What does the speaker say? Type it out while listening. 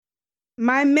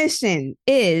My mission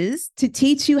is to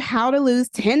teach you how to lose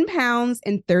 10 pounds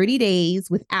in 30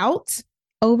 days without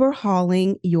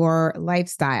overhauling your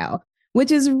lifestyle,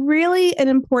 which is really an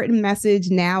important message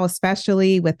now,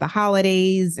 especially with the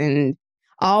holidays and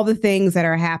all the things that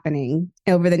are happening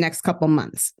over the next couple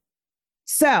months.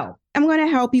 So I'm going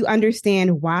to help you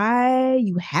understand why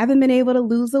you haven't been able to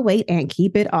lose the weight and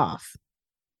keep it off.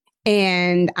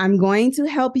 And I'm going to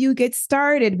help you get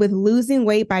started with losing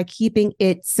weight by keeping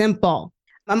it simple.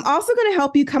 I'm also going to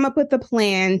help you come up with a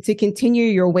plan to continue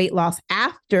your weight loss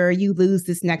after you lose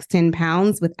this next 10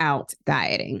 pounds without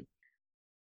dieting.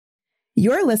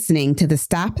 You're listening to the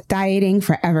Stop Dieting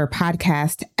Forever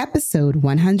podcast, episode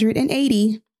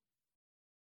 180.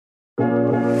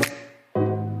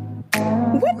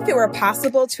 What if it were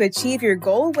possible to achieve your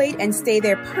goal weight and stay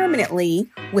there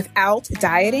permanently without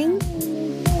dieting?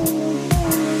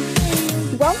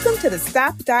 Welcome to the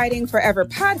Stop Dieting Forever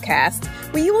podcast,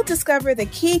 where you will discover the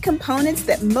key components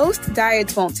that most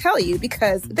diets won't tell you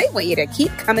because they want you to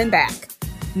keep coming back.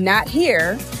 Not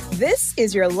here. This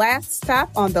is your last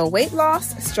stop on the weight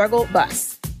loss struggle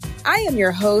bus. I am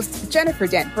your host, Jennifer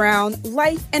Dent Brown,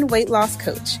 life and weight loss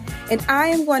coach, and I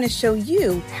am going to show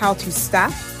you how to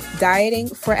stop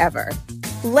dieting forever.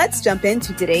 Let's jump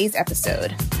into today's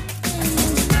episode.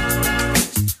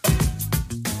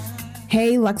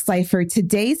 Hey, Lux Lifer.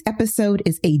 Today's episode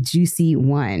is a juicy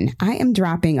one. I am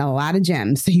dropping a lot of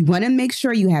gems, so you want to make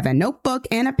sure you have a notebook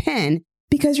and a pen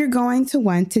because you're going to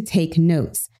want to take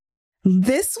notes.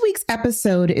 This week's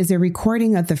episode is a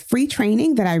recording of the free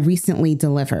training that I recently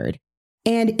delivered.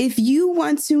 And if you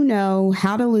want to know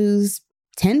how to lose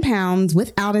 10 pounds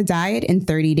without a diet in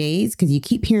 30 days, because you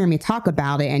keep hearing me talk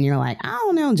about it and you're like, I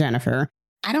don't know, Jennifer,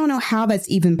 I don't know how that's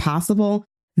even possible.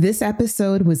 This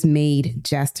episode was made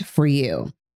just for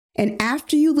you. And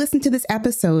after you listen to this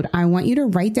episode, I want you to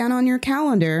write down on your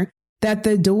calendar that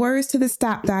the doors to the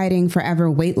Stop Dieting Forever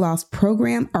weight loss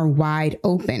program are wide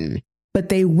open, but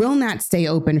they will not stay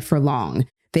open for long.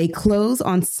 They close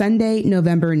on Sunday,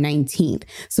 November 19th.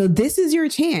 So this is your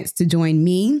chance to join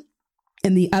me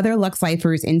and the other Lux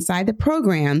Lifers inside the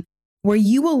program, where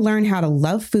you will learn how to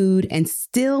love food and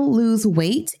still lose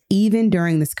weight even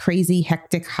during this crazy,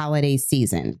 hectic holiday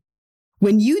season.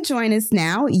 When you join us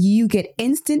now, you get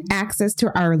instant access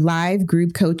to our live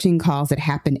group coaching calls that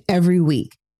happen every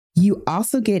week. You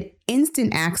also get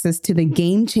instant access to the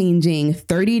game-changing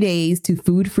 30 Days to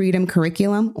Food Freedom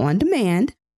curriculum on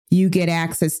demand. You get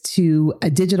access to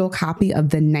a digital copy of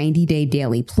the 90-day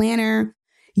daily planner.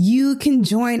 You can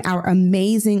join our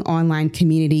amazing online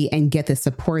community and get the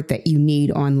support that you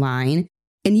need online.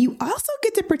 And you also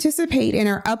get to participate in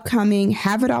our upcoming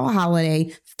Have It All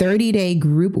Holiday 30-day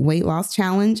group weight loss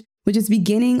challenge, which is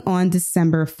beginning on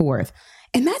December 4th.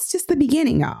 And that's just the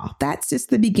beginning, y'all. That's just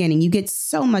the beginning. You get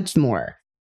so much more.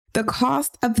 The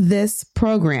cost of this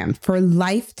program for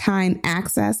lifetime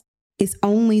access is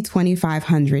only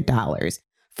 $2,500.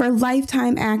 For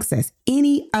lifetime access,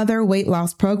 any other weight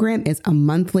loss program is a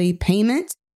monthly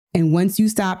payment. And once you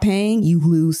stop paying, you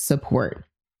lose support.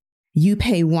 You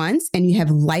pay once and you have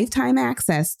lifetime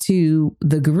access to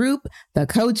the group, the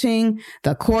coaching,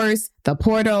 the course, the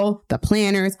portal, the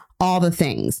planners, all the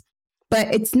things.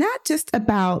 But it's not just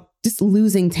about just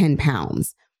losing 10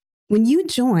 pounds. When you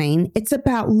join, it's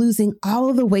about losing all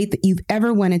of the weight that you've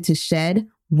ever wanted to shed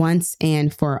once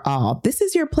and for all. This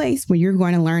is your place where you're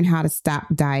going to learn how to stop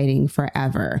dieting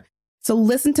forever. So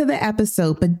listen to the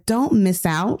episode, but don't miss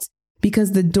out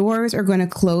because the doors are going to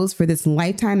close for this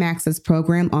lifetime access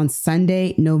program on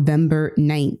Sunday, November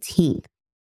 19th.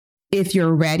 If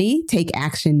you're ready, take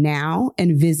action now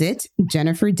and visit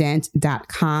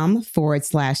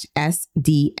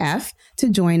jenniferdent.com/SDF to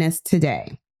join us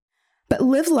today. But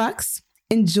live Lux,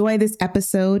 enjoy this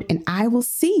episode, and I will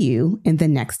see you in the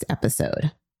next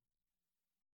episode.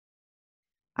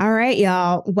 All right,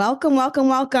 y'all. Welcome, welcome,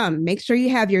 welcome. Make sure you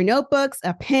have your notebooks,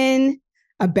 a pen,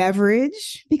 a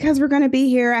beverage, because we're going to be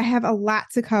here. I have a lot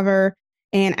to cover,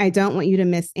 and I don't want you to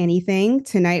miss anything.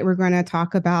 Tonight, we're going to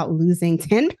talk about losing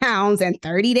 10 pounds in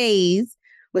 30 days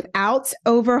without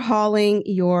overhauling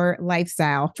your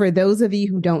lifestyle. For those of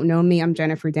you who don't know me, I'm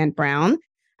Jennifer Dent Brown.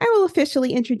 I will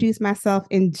officially introduce myself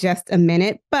in just a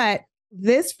minute, but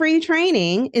this free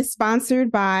training is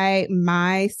sponsored by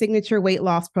my signature weight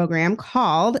loss program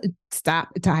called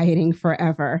Stop Dieting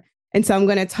Forever. And so I'm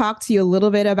going to talk to you a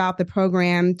little bit about the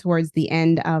program towards the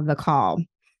end of the call.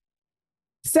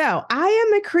 So I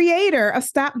am the creator of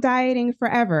Stop Dieting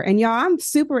Forever. And y'all, I'm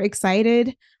super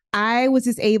excited. I was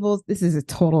just able, this is a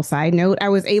total side note, I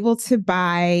was able to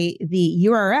buy the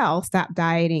URL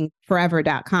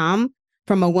stopdietingforever.com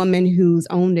from a woman who's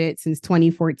owned it since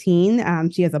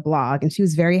 2014. She has a blog and she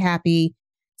was very happy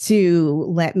to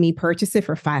let me purchase it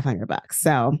for $500.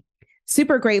 So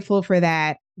super grateful for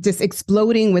that. Just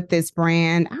exploding with this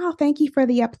brand. Oh, thank you for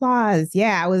the applause.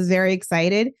 Yeah, I was very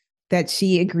excited that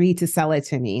she agreed to sell it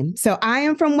to me. So I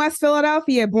am from West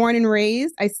Philadelphia, born and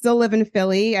raised. I still live in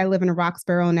Philly. I live in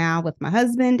Roxborough now with my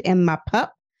husband and my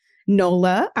pup,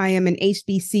 Nola. I am an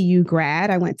HBCU grad.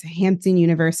 I went to Hampton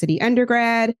University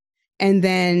undergrad and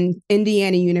then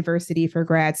Indiana University for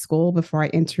grad school before I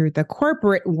entered the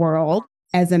corporate world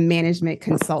as a management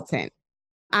consultant.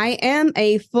 I am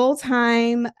a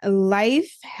full-time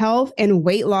life, health, and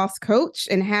weight loss coach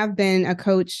and have been a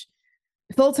coach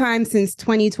full-time since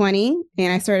 2020.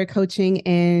 And I started coaching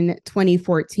in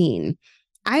 2014.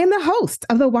 I am the host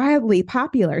of the wildly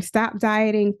popular Stop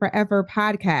Dieting Forever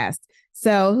podcast.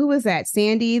 So who was that?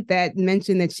 Sandy that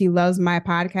mentioned that she loves my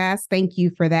podcast. Thank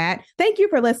you for that. Thank you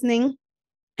for listening.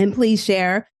 And please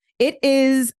share. It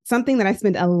is something that I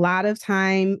spend a lot of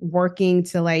time working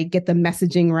to get the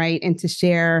messaging right and to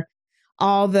share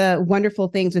all the wonderful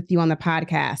things with you on the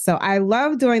podcast. So I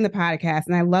love doing the podcast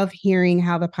and I love hearing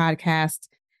how the podcast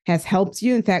has helped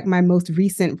you. In fact, my most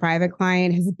recent private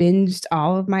client has binged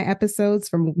all of my episodes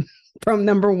from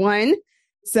number one.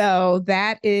 So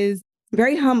that is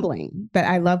very humbling, but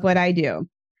I love what I do.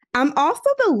 I'm also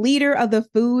the leader of the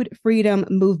food freedom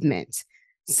movement.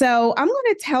 So I'm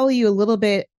going to tell you a little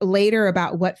bit later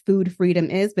about what food freedom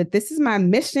is, but this is my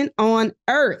mission on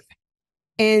earth.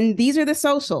 And these are the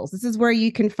socials. This is where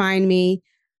you can find me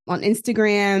on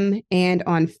Instagram and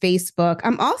on Facebook.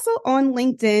 I'm also on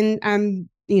LinkedIn.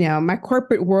 My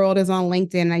corporate world is on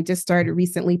LinkedIn. I just started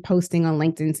recently posting on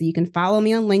LinkedIn. So you can follow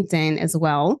me on LinkedIn as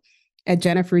well at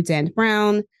Jennifer Dent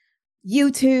Brown.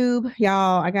 YouTube,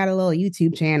 y'all, I got a little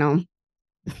YouTube channel.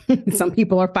 Some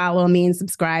people are following me and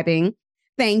subscribing.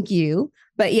 Thank you.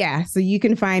 But yeah, so you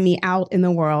can find me out in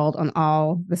the world on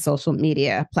all the social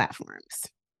media platforms.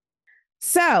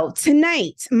 So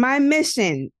tonight, my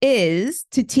mission is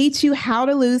to teach you how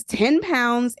to lose 10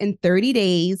 pounds in 30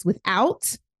 days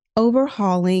without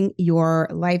overhauling your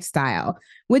lifestyle,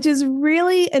 which is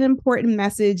really an important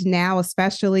message now,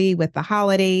 especially with the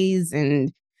holidays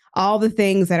and all the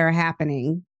things that are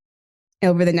happening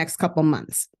over the next couple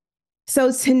months.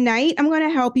 So tonight, I'm going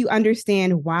to help you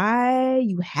understand why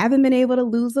you haven't been able to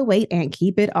lose the weight and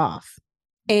keep it off.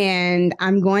 And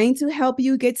I'm going to help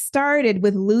you get started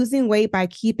with losing weight by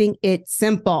keeping it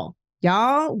simple.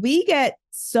 Y'all, we get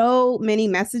so many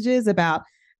messages about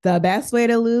the best way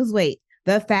to lose weight,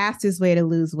 the fastest way to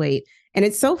lose weight. And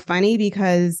it's so funny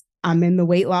because I'm in the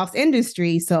weight loss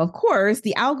industry. So of course,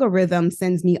 the algorithm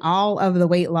sends me all of the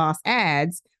weight loss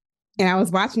ads. And I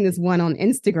was watching this one on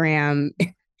Instagram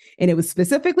and it was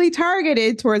specifically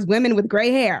targeted towards women with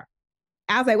gray hair.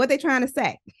 I was like, what are they trying to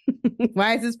say?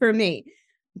 Why is this for me?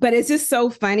 But it's just so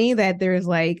funny that there's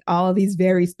all of these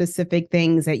very specific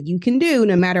things that you can do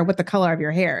no matter what the color of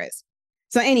your hair is.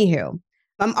 So anywho,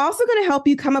 I'm also going to help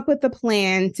you come up with a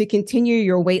plan to continue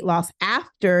your weight loss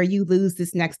after you lose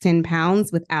this next 10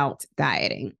 pounds without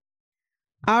dieting.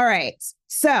 All right.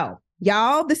 So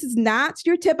y'all, this is not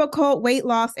your typical weight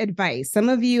loss advice. Some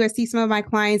of you, I see some of my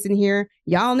clients in here,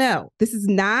 y'all know this is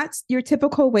not your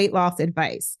typical weight loss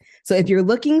advice. So if you're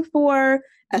looking for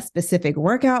a specific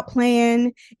workout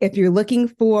plan, if you're looking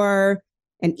for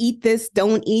an eat this,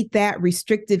 don't eat that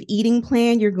restrictive eating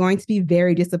plan, you're going to be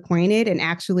very disappointed. And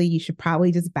actually, you should probably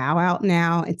just bow out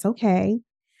now. It's okay,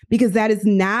 because that is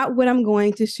not what I'm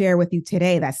going to share with you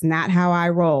today. That's not how I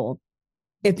roll.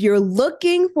 If you're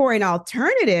looking for an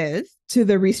alternative to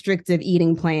the restrictive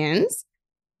eating plans,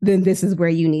 then this is where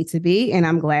you need to be. And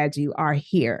I'm glad you are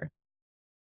here.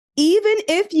 Even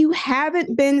if you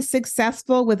haven't been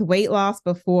successful with weight loss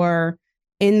before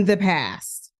in the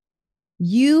past,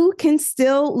 you can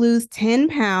still lose 10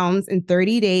 pounds in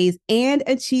 30 days and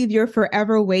achieve your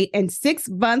forever weight in 6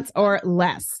 months or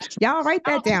less. Y'all write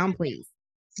that down, please.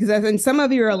 Because some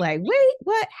of you are like, wait,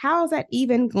 what? How is that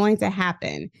even going to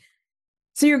happen?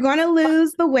 So you're going to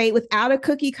lose the weight without a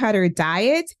cookie cutter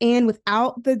diet and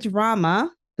without the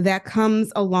drama that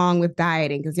comes along with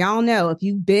dieting. Because y'all know if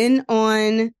you've been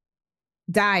on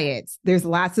diets, there's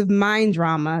lots of mind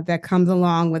drama that comes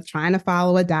along with trying to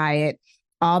follow a diet,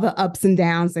 all the ups and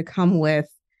downs that come with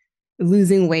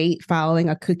losing weight following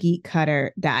a cookie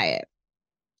cutter diet.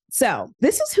 So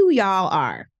this is who y'all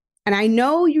are. And I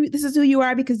know this is who you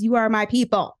are because you are my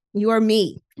people. You are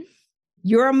me.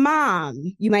 You're a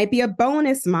mom. You might be a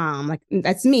bonus mom.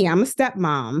 That's me. I'm a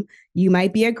stepmom. You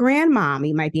might be a grandmom.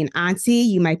 You might be an auntie.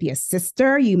 You might be a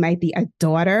sister. You might be a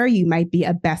daughter. You might be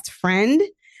a best friend.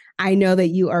 I know that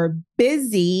you are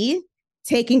busy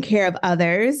taking care of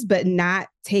others, but not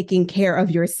taking care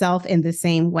of yourself in the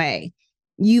same way.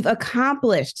 You've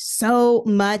accomplished so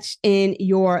much in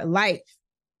your life,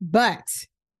 but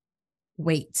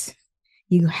wait,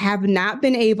 you have not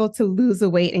been able to lose the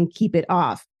weight and keep it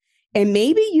off. And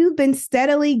maybe you've been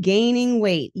steadily gaining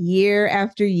weight year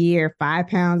after year, 5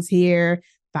 pounds here,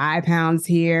 5 pounds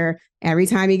here. Every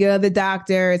time you go to the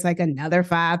doctor, it's like another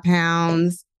 5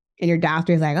 pounds. And your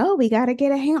doctor's like, oh, we got to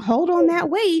get a hold on that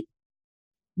weight.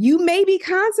 You may be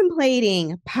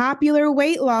contemplating popular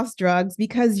weight loss drugs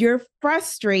because you're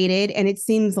frustrated and it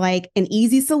seems like an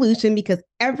easy solution because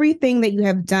everything that you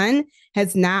have done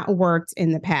has not worked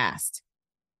in the past.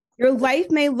 Your life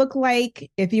may look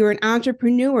like, if you're an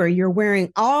entrepreneur, you're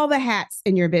wearing all the hats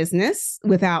in your business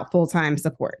without full-time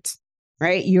support,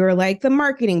 right? You're like the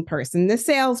marketing person, the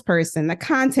salesperson, the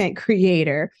content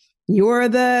creator. You're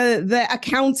the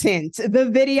accountant,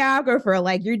 the videographer,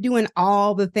 like you're doing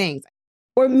all the things.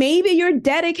 Or maybe you're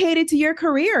dedicated to your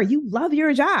career. You love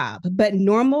your job, but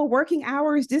normal working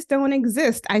hours just don't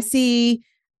exist. I see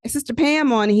Sister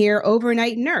Pam on here,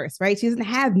 overnight nurse, right? She doesn't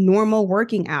have normal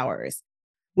working hours.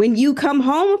 When you come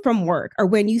home from work or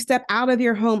when you step out of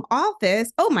your home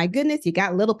office, oh my goodness, you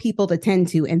got little people to tend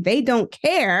to, and they don't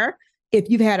care if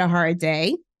you've had a hard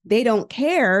day. They don't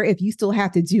care if you still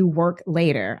have to do work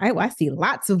later. I see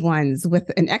lots of ones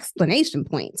with an explanation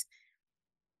point.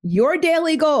 Your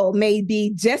daily goal may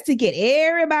be just to get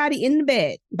everybody in the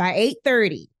bed by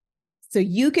 8:30 so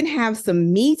you can have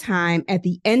some me time at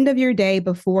the end of your day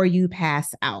before you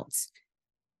pass out.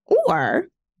 Or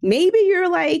maybe you're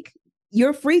like,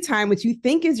 your free time, which you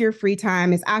think is your free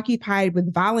time, is occupied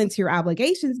with volunteer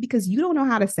obligations because you don't know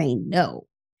how to say no.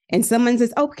 And someone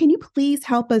says, oh, can you please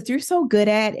help us? You're so good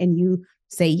at, and you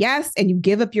say yes, and you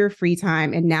give up your free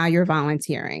time, and now you're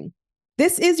volunteering.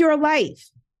 This is your life.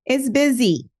 It's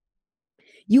busy.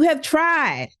 You have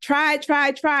tried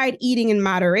eating in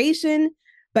moderation,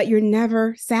 but you're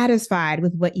never satisfied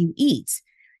with what you eat.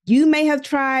 You may have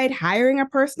tried hiring a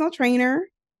personal trainer,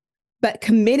 but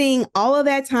committing all of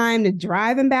that time to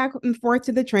driving back and forth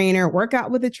to the trainer, work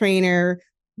out with the trainer,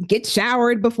 get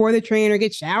showered before the trainer,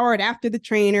 get showered after the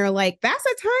trainer, like that's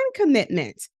a time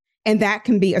commitment. And that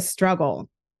can be a struggle.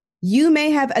 You may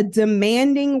have a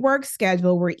demanding work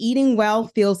schedule where eating well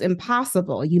feels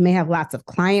impossible. You may have lots of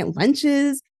client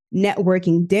lunches,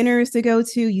 networking dinners to go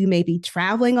to. You may be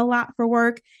traveling a lot for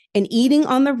work, and eating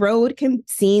on the road can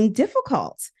seem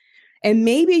difficult. And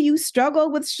maybe you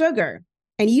struggle with sugar.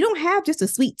 And you don't have just a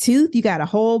sweet tooth, you got a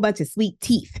whole bunch of sweet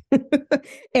teeth.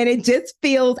 And it just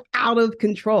feels out of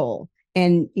control.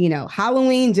 And,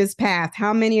 Halloween just passed.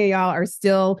 How many of y'all are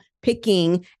still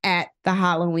picking at the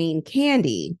Halloween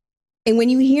candy? And when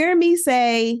you hear me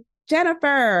say,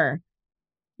 Jennifer,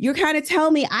 you're kind of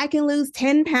telling me I can lose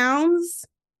 10 pounds.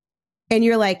 And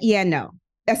you're like, yeah, no,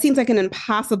 that seems like an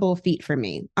impossible feat for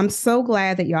me. I'm so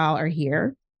glad that y'all are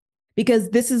here because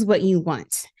this is what you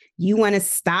want. You want to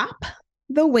stop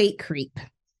the weight creep,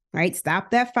 right?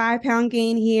 Stop that 5-pound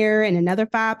gain here and another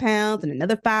 5 pounds and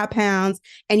another 5 pounds.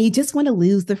 And you just want to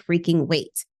lose the freaking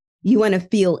weight. You want to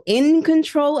feel in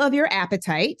control of your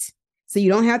appetite. So you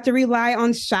don't have to rely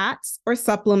on shots or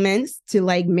supplements to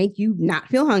make you not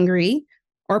feel hungry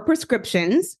or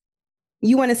prescriptions.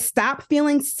 You want to stop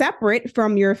feeling separate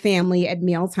from your family at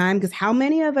mealtime, because how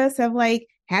many of us have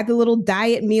had the little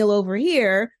diet meal over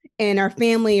here and our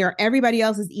family or everybody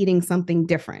else is eating something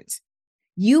different?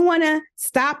 You want to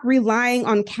stop relying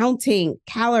on counting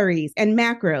calories and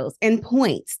macros and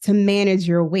points to manage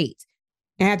your weight.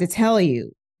 I have to tell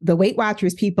you, the Weight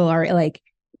Watchers people are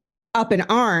up in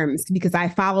arms because I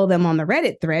follow them on the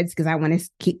Reddit threads because I want to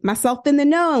keep myself in the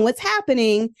know on what's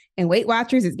happening. And Weight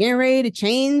Watchers is getting ready to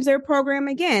change their program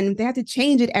again. They have to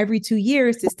change it every 2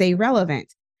 years to stay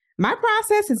relevant. My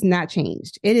process has not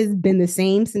changed. It has been the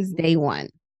same since day one.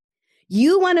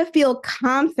 You want to feel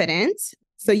confident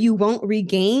so you won't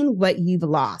regain what you've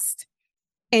lost.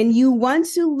 And you want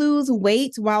to lose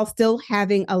weight while still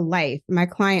having a life. My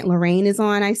client Lorraine is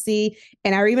on, I see.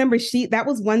 And I remember that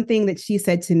was one thing that she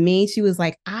said to me. She was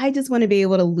like, I just want to be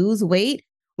able to lose weight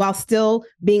while still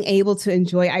being able to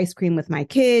enjoy ice cream with my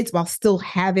kids, while still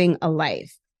having a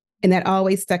life. And that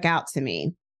always stuck out to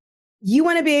me. You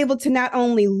want to be able to not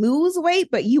only lose weight,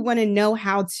 but you want to know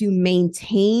how to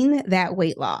maintain that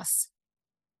weight loss.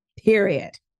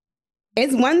 Period.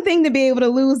 It's one thing to be able to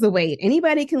lose the weight.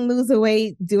 Anybody can lose the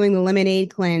weight doing the lemonade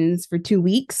cleanse for 2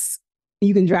 weeks.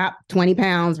 You can drop 20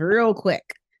 pounds real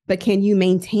quick, but can you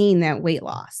maintain that weight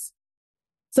loss?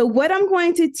 So what I'm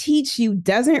going to teach you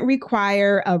doesn't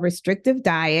require a restrictive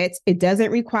diet. It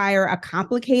doesn't require a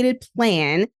complicated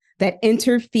plan that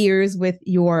interferes with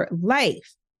your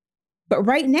life. But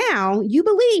right now,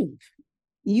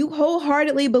 you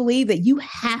wholeheartedly believe that you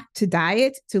have to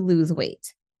diet to lose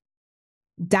weight.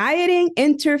 Dieting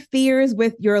interferes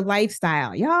with your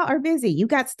lifestyle. Y'all are busy. You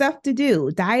got stuff to do.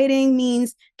 Dieting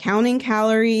means counting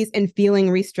calories and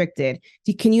feeling restricted.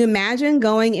 Can you imagine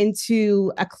going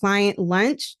into a client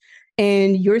lunch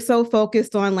and you're so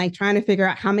focused on like trying to figure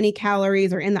out how many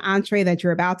calories are in the entree that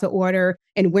you're about to order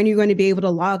and when you're going to be able to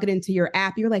log it into your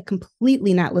app? You're like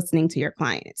completely not listening to your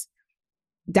clients.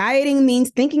 Dieting means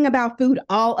thinking about food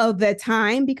all of the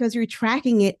time because you're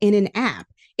tracking it in an app.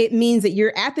 It means that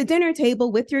you're at the dinner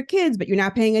table with your kids, but you're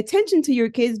not paying attention to your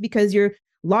kids because you're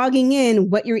logging in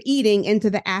what you're eating into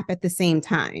the app at the same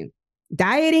time.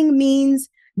 Dieting means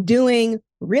doing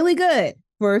really good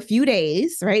for a few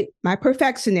days, right? My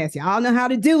perfectionist, y'all know how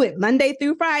to do it Monday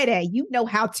through Friday. You know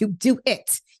how to do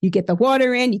it. You get the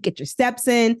water in, you get your steps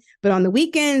in, but on the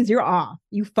weekends, you're off.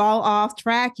 You fall off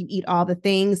track, you eat all the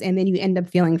things, and then you end up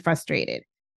feeling frustrated.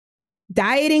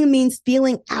 Dieting means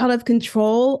feeling out of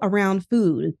control around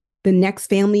food. The next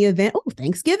family event,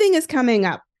 Thanksgiving is coming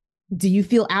up. Do you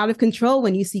feel out of control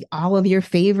when you see all of your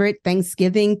favorite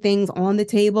Thanksgiving things on the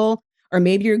table? Or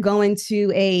maybe you're going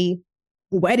to a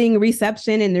wedding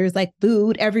reception and there's like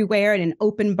food everywhere and an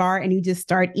open bar and you just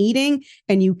start eating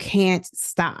and you can't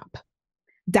stop.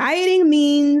 Dieting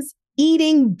means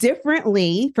eating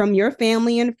differently from your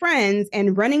family and friends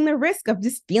and running the risk of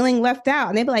just feeling left out.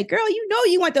 And they'd be like, girl,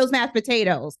 you want those mashed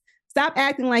potatoes. Stop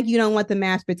acting like you don't want the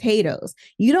mashed potatoes.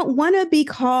 You don't want to be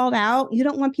called out. You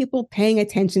don't want people paying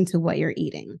attention to what you're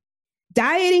eating.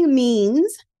 Dieting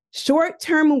means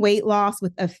short-term weight loss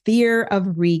with a fear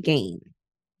of regain.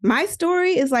 My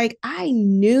story is like, I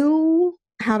knew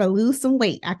how to lose some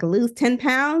weight. I could lose 10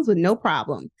 pounds with no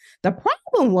problem. The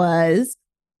problem was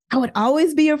I would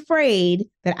always be afraid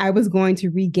that I was going to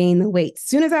regain the weight. As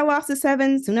soon as I lost the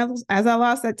 7, soon as I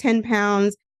lost that 10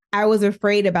 pounds, I was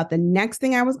afraid about the next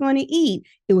thing I was going to eat.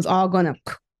 It was all going to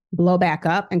blow back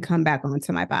up and come back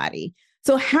onto my body.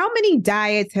 So how many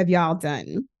diets have y'all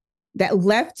done that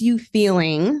left you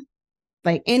feeling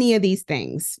like any of these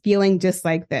things, feeling just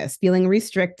like this, feeling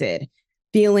restricted,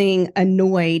 feeling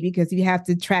annoyed because you have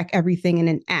to track everything in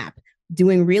an app,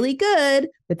 doing really good,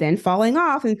 but then falling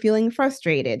off and feeling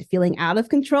frustrated, feeling out of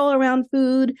control around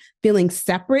food, feeling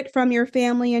separate from your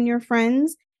family and your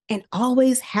friends, and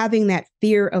always having that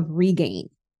fear of regain?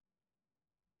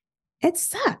 It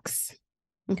sucks.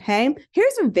 Okay.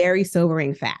 Here's a very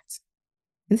sobering fact.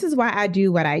 This is why I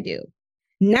do what I do.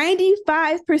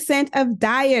 95% of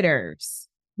dieters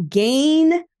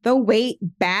gain the weight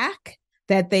back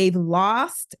that they've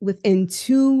lost within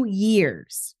 2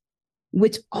 years,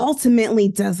 which ultimately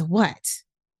does what?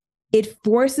 It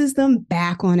forces them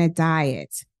back on a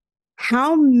diet.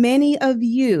 How many of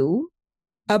you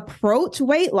approach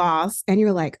weight loss and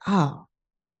you're like,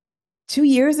 2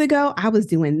 years ago, I was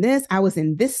doing this. I was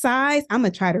in this size. I'm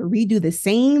going to try to redo the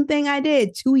same thing I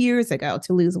did 2 years ago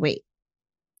to lose weight.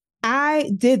 I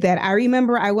did that. I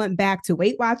remember I went back to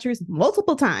Weight Watchers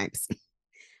multiple times.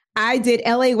 I did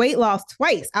LA weight loss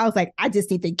twice. I was like, I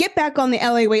just need to get back on the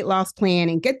LA weight loss plan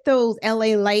and get those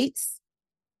LA lights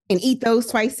and eat those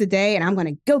twice a day. And I'm going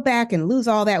to go back and lose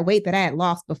all that weight that I had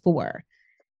lost before.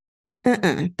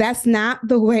 That's not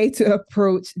the way to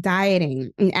approach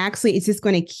dieting. And actually, it's just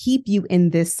going to keep you in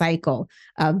this cycle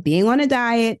of being on a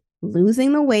diet,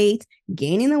 losing the weight,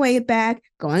 gaining the weight back,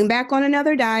 going back on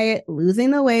another diet, losing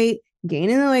the weight,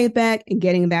 gaining the weight back, and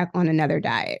getting back on another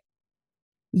diet.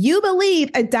 You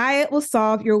believe a diet will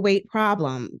solve your weight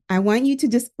problem. I want you to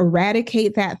just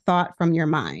eradicate that thought from your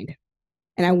mind.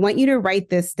 And I want you to write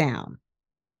this down.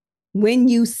 When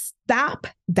you stop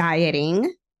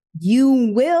dieting,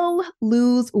 you will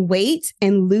lose weight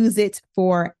and lose it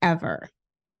forever.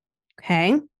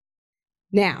 Okay?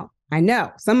 Now, I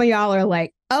know some of y'all are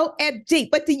like,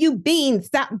 OMG, what do you mean?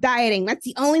 Stop dieting. That's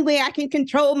the only way I can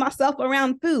control myself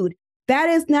around food. That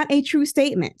is not a true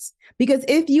statement. Because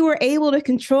if you were able to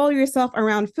control yourself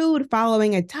around food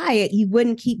following a diet, you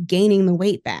wouldn't keep gaining the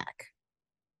weight back.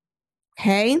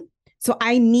 Okay? So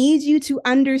I need you to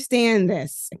understand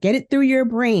this. Get it through your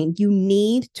brain. You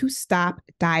need to stop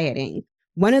dieting.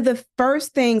 One of the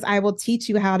first things I will teach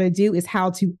you how to do is how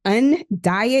to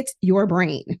undiet your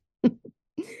brain.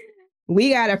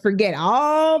 We got to forget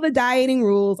all the dieting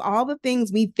rules, all the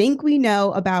things we think we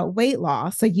know about weight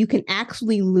loss so you can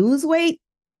actually lose weight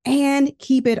and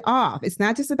keep it off. It's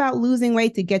not just about losing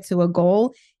weight to get to a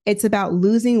goal. It's about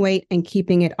losing weight and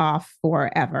keeping it off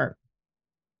forever.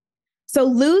 So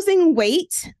losing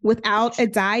weight without a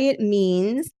diet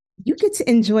means you get to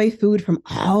enjoy food from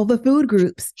all the food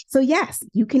groups. So yes,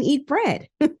 you can eat bread.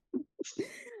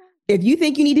 If you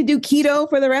think you need to do keto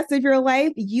for the rest of your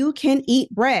life, you can eat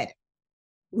bread.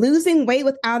 Losing weight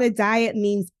without a diet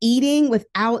means eating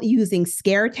without using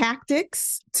scare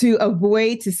tactics to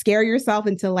scare yourself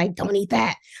into like, don't eat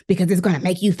that because it's going to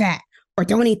make you fat, or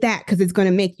don't eat that because it's going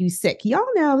to make you sick. Y'all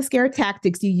know the scare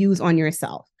tactics you use on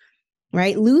yourself,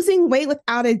 right? Losing weight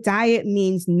without a diet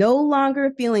means no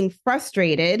longer feeling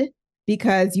frustrated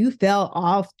because you fell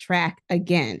off track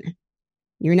again.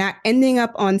 You're not ending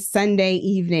up on Sunday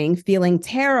evening feeling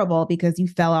terrible because you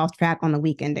fell off track on the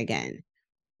weekend again.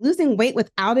 Losing weight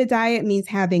without a diet means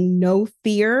having no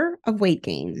fear of weight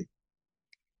gain.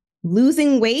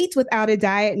 Losing weight without a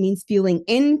diet means feeling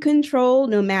in control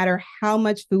no matter how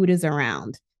much food is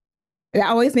around. It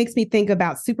always makes me think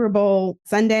about Super Bowl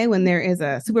Sunday when there is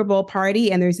a Super Bowl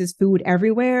party and there's this food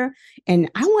everywhere. And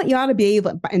I want y'all to be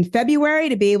able, in February,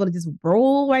 to be able to just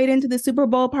roll right into the Super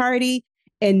Bowl party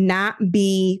and not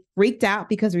be freaked out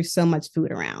because there's so much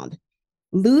food around.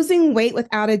 Losing weight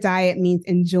without a diet means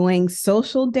enjoying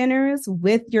social dinners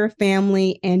with your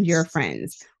family and your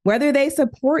friends, whether they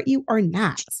support you or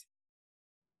not.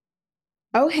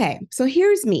 Okay, so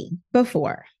here's me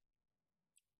before.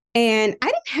 And I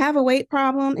didn't have a weight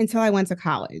problem until I went to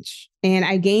college, and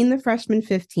I gained the freshman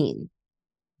 15.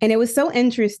 And it was so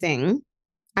interesting.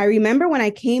 I remember when I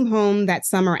came home that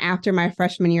summer after my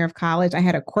freshman year of college, I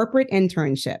had a corporate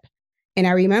internship. And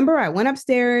I remember I went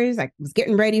upstairs, I was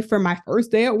getting ready for my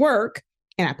first day at work,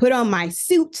 and I put on my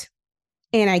suit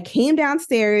and I came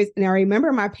downstairs, and I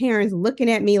remember my parents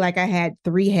looking at me like I had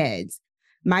three heads.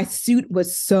 My suit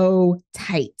was so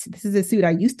tight. This is a suit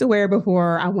I used to wear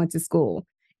before I went to school.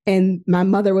 And my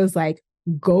mother was like,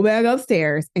 go back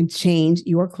upstairs and change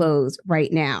your clothes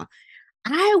right now.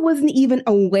 I wasn't even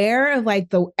aware of like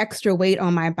the extra weight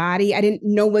on my body. I didn't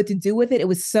know what to do with it. It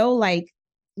was so like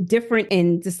different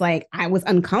and just like I was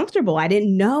uncomfortable. I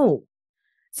didn't know.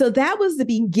 So that was the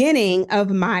beginning of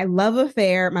my love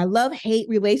affair, my love-hate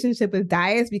relationship with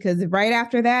diets, because right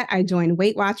after that, I joined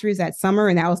Weight Watchers that summer,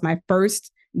 and that was my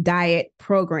first diet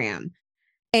program.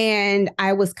 And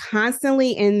I was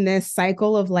constantly in this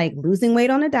cycle of like losing weight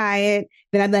on a diet.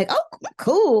 Then I'd be like, oh,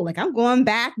 cool. Like I'm going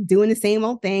back, doing the same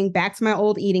old thing, back to my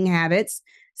old eating habits.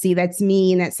 See, that's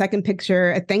me in that second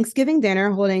picture at Thanksgiving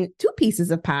dinner holding 2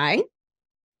 pieces of pie.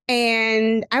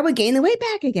 And I would gain the weight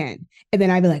back again. And then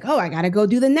I'd be like, oh, I got to go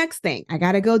do the next thing. I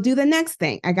got to go do the next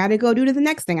thing. I got to go do the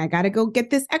next thing. I got to go get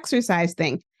this exercise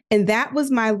thing. And that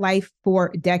was my life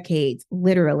for decades,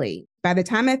 literally. By the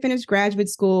time I finished graduate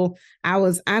school, I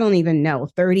was, I don't even know,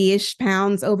 30-ish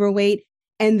pounds overweight.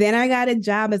 And then I got a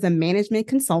job as a management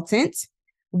consultant,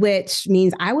 which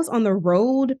means I was on the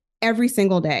road every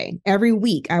single day. Every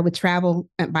week, I would travel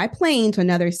by plane to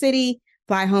another city,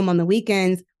 fly home on the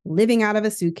weekends, living out of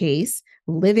a suitcase,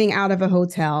 living out of a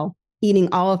hotel, eating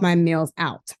all of my meals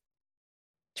out,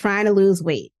 trying to lose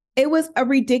weight. It was a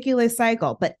ridiculous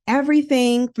cycle, but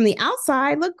everything from the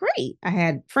outside looked great. I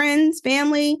had friends,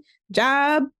 family,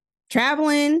 job,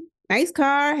 traveling, nice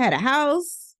car, had a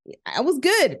house. I was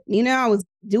good. You know, I was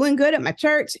doing good at my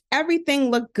church.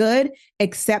 Everything looked good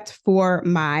except for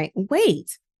my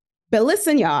weight. But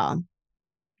listen, y'all,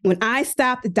 when I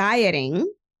stopped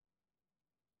dieting,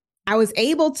 I was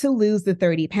able to lose the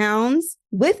 30 pounds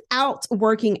without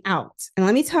working out. And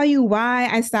let me tell you why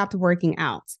I stopped working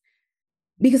out.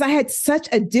 Because I had such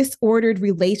a disordered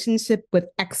relationship with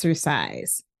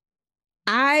exercise.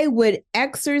 I would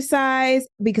exercise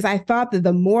because I thought that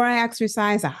the more I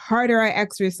exercised, the harder I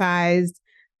exercised,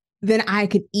 then I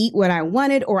could eat what I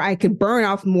wanted, or I could burn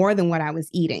off more than what I was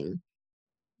eating.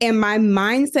 And my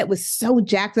mindset was so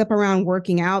jacked up around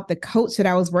working out. The coach that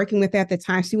I was working with at the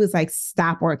time, she was like,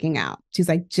 stop working out. She's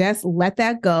like, just let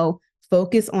that go.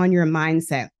 Focus on your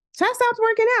mindset. So I stopped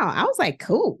working out. I was like,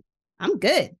 cool, I'm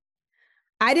good.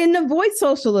 I didn't avoid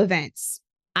social events.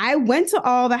 I went to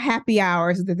all the happy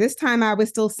hours. This time I was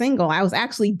still single. I was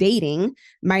actually dating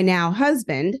my now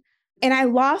husband. And I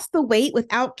lost the weight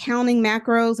without counting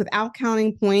macros, without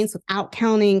counting points, without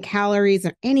counting calories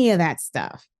or any of that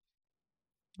stuff.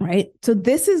 Right. So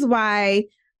this is why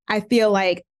I feel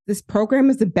like this program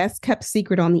is the best kept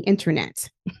secret on the internet.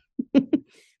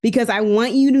 Because I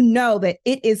want you to know that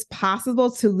it is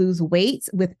possible to lose weight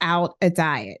without a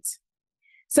diet.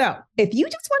 So if you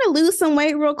just want to lose some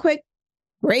weight real quick,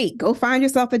 great. Go find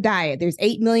yourself a diet. There's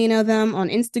 8 million of them on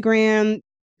Instagram,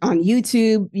 on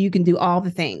YouTube. You can do all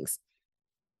the things.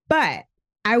 But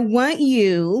I want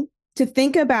you to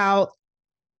think about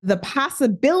the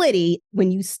possibility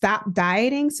when you stop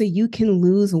dieting so you can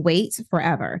lose weight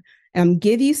forever. And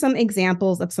give you some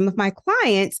examples of some of my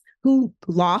clients who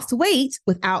lost weight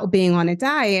without being on a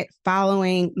diet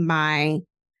following my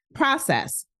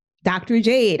process. Dr.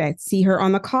 Jade, I see her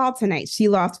on the call tonight. She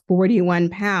lost 41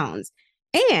 pounds.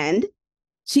 And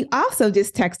she also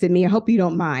just texted me. I hope you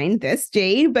don't mind this,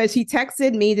 Jade, but she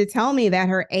texted me to tell me that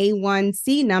her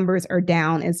A1C numbers are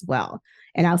down as well.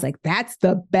 And I was like, that's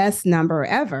the best number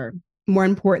ever. More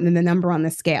important than the number on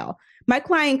the scale. My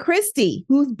client, Christy,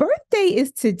 whose birthday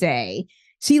is today,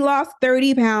 she lost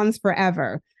 30 pounds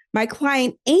forever. My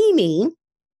client, Amy,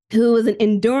 who is an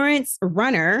endurance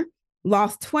runner,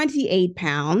 lost 28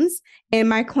 pounds. And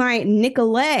my client,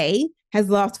 Nicolay, has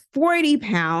lost 40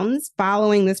 pounds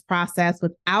following this process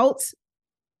without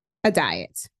a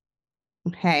diet.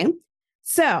 Okay.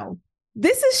 So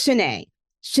this is Shanae.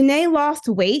 Shanae lost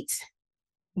weight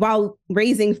while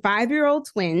raising 5-year-old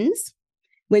twins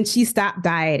when she stopped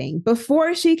dieting.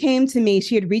 Before she came to me,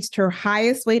 she had reached her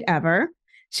highest weight ever.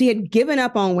 She had given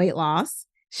up on weight loss.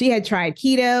 She had tried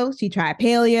keto, she tried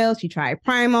paleo, she tried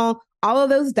primal, all of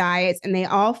those diets, and they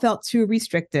all felt too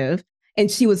restrictive.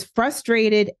 And she was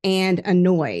frustrated and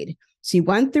annoyed. She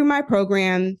went through my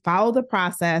program, followed the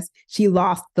process. She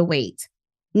lost the weight.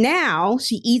 Now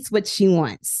she eats what she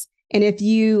wants. And if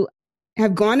you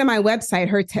have gone to my website,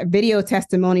 her video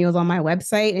testimonials on my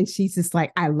website, and she's just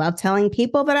like, I love telling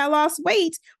people that I lost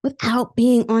weight without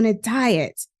being on a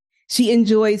diet. She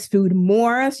enjoys food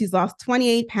more. She's lost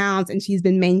 28 pounds, and she's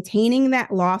been maintaining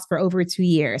that loss for over 2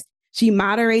 years. She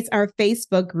moderates our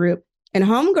Facebook group, and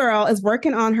Homegirl is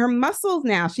working on her muscles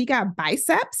now. She got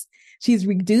biceps. She's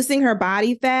reducing her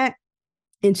body fat,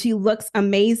 and she looks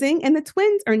amazing. And the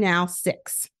twins are now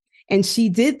 6. And she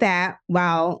did that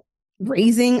while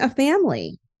raising a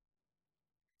family.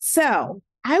 So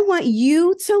I want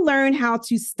you to learn how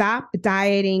to stop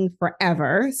dieting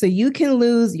forever so you can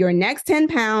lose your next 10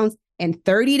 pounds in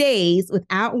 30 days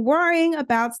without worrying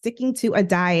about sticking to a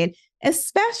diet,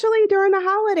 especially during the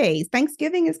holidays.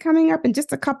 Thanksgiving is coming up in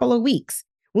just a couple of weeks.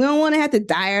 We don't want to have to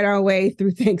diet our way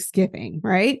through Thanksgiving,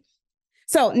 right?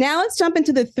 So now let's jump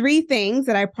into the 3 things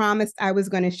that I promised I was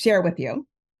going to share with you.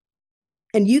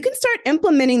 And you can start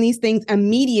implementing these things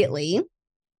immediately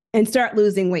and start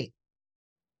losing weight.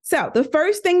 So the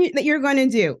first thing that you're going to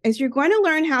do is you're going to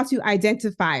learn how to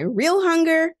identify real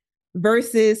hunger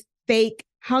versus fake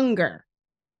hunger.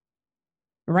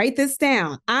 Write this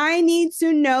down. I need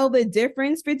to know the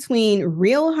difference between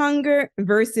real hunger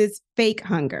versus fake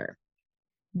hunger.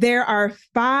 There are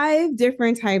 5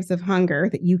 different types of hunger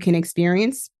that you can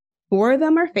experience. 4 of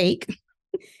them are fake,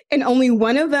 and only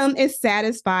one of them is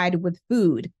satisfied with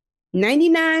food.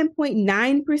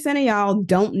 99.9% of y'all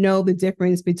don't know the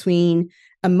difference between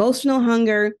emotional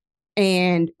hunger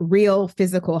and real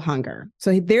physical hunger.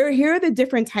 So here are the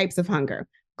different types of hunger.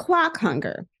 Clock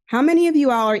hunger. How many of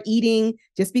you all are eating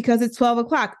just because it's 12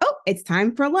 o'clock? Oh, it's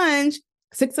time for lunch.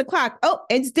 6 o'clock. Oh,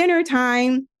 it's dinner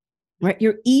time. Right?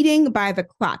 You're eating by the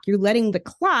clock. You're letting the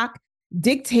clock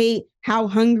dictate how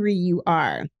hungry you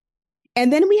are.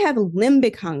 And then we have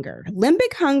limbic hunger.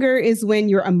 Limbic hunger is when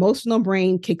your emotional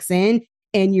brain kicks in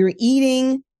and you're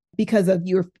eating because of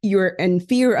you're in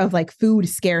fear of like food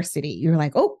scarcity. You're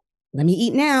like, oh, let me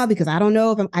eat now because I don't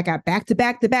know if I got back to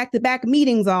back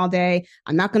meetings all day.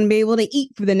 I'm not going to be able to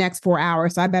eat for the next 4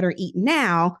 hours. So I better eat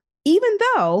now, even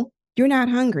though you're not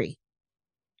hungry,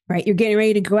 right? You're getting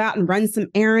ready to go out and run some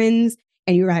errands.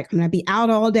 And you're like, I'm going to be out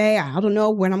all day. I don't know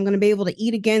when I'm going to be able to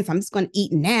eat again. So I'm just going to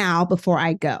eat now before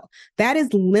I go. That is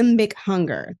limbic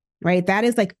hunger, right? That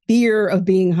is like fear of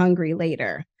being hungry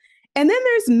later. And then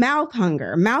there's mouth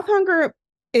hunger. Mouth hunger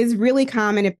is really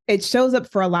common. It shows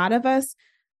up for a lot of us,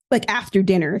 like after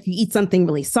dinner, if you eat something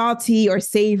really salty or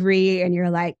savory and you're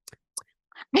like,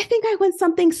 I think I want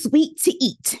something sweet to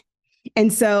eat.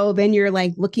 And so then you're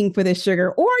like looking for the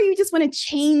sugar, or you just want to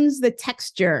change the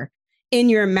texture in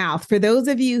your mouth. For those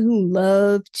of you who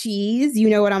love cheese, you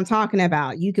know what I'm talking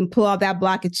about. You can pull out that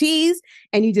block of cheese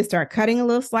and you just start cutting a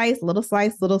little slice, little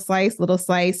slice, little slice, little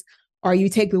slice, or you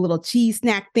take the little cheese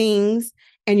snack things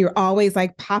and you're always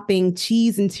like popping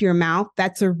cheese into your mouth.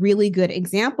 That's a really good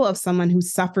example of someone who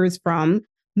suffers from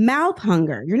mouth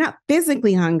hunger. You're not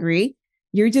physically hungry.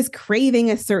 You're just craving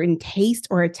a certain taste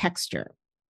or a texture.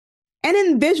 And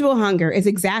then visual hunger is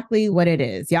exactly what it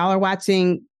is. Y'all are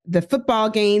watching the football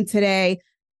game today.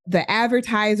 The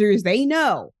advertisers, they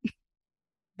know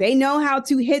how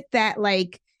to hit that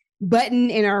like button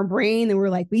in our brain. And we're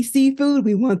like, we see food,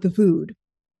 we want the food.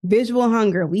 Visual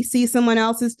hunger. We see someone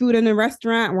else's food in a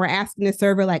restaurant and we're asking the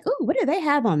server like, oh, what do they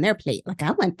have on their plate? Like,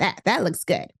 I want that. That looks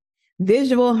good.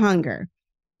 Visual hunger.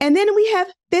 And then we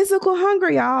have physical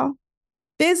hunger, y'all.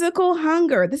 Physical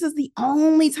hunger. This is the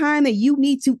only time that you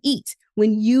need to eat,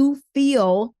 when you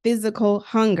feel physical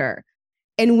hunger.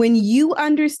 And when you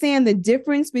understand the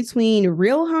difference between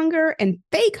real hunger and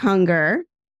fake hunger,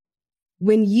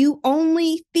 When you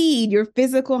only feed your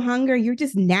physical hunger, you're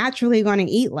just naturally going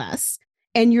to eat less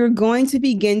and you're going to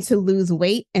begin to lose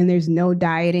weight and there's no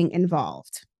dieting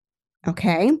involved.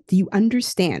 Okay. Do you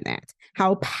understand that?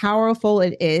 How powerful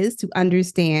it is to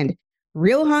understand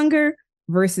real hunger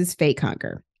versus fake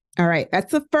hunger. All right.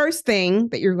 That's the first thing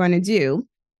that you're going to do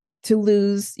to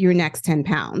lose your next 10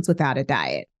 pounds without a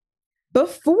diet.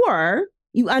 Before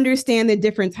you understand the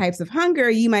different types of hunger,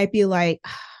 you might be like,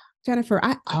 Jennifer,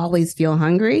 I always feel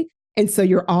hungry. And so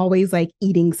you're always like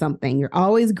eating something. You're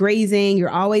always grazing.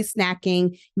 You're always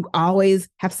snacking. You always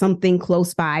have something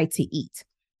close by to eat.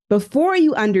 Before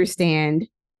you understand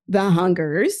the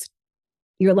hungers,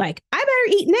 you're like, I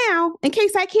better eat now in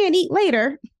case I can't eat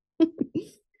later.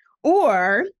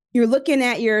 Or you're looking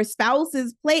at your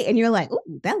spouse's plate and you're like,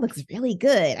 oh, that looks really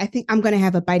good. I think I'm going to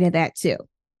have a bite of that too.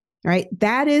 Right?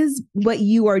 That is what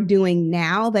you are doing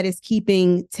now that is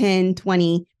keeping 10,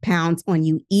 20 pounds on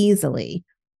you easily.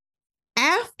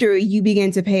 After you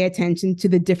begin to pay attention to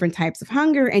the different types of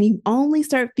hunger and you only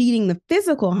start feeding the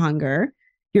physical hunger,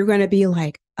 you're going to be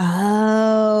like,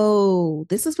 oh,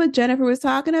 this is what Jennifer was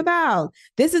talking about.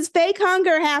 This is fake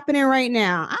hunger happening right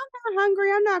now. I'm not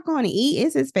hungry. I'm not going to eat.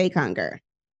 This is fake hunger.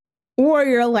 Or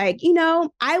you're like,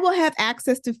 I will have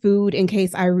access to food in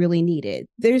case I really need it.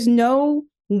 There's no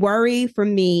worry for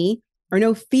me or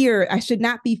no fear. I should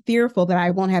not be fearful that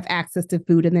I won't have access to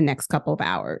food in the next couple of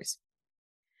hours.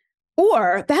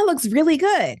 Or that looks really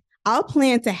good. I'll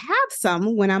plan to have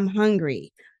some when I'm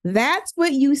hungry. That's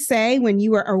what you say when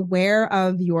you are aware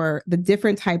of the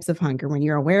different types of hunger, when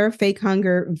you're aware of fake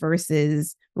hunger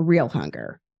versus real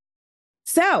hunger.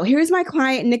 So here's my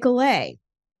client, Nicolay,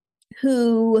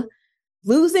 who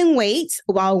losing weight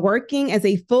while working as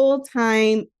a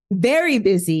full-time, very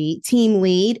busy team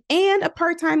lead and a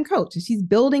part-time coach. She's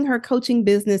building her coaching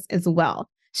business as well.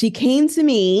 She came to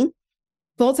me,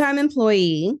 full-time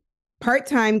employee,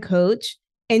 part-time coach,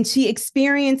 and she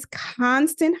experienced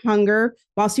constant hunger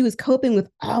while she was coping with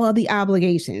all of the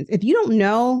obligations. If you don't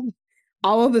know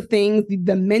all of the things,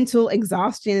 the mental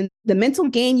exhaustion, the mental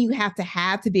game you have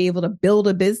to be able to build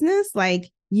a business,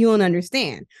 like you don't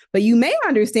understand. But you may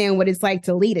understand what it's like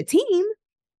to lead a team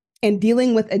and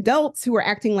dealing with adults who are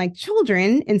acting like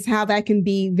children and how that can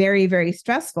be very, very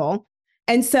stressful.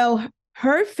 And so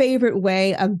her favorite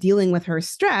way of dealing with her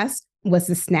stress was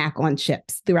to snack on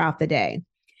chips throughout the day.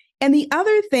 And the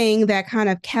other thing that kind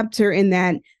of kept her in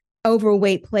that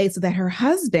overweight place was that her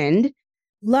husband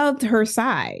loved her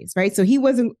size, right? So he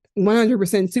wasn't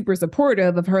 100% super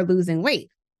supportive of her losing weight,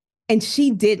 and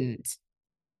she didn't.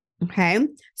 Okay.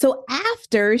 So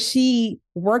after she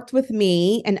worked with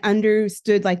me and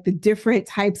understood like the different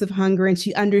types of hunger, and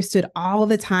she understood all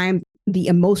the time the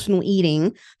emotional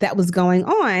eating that was going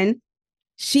on,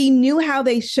 she knew how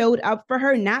they showed up for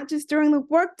her, not just during the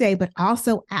workday, but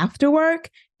also after work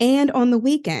and on the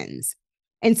weekends.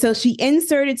 And so she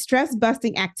inserted stress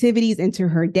busting activities into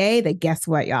her day that, guess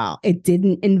what, y'all? It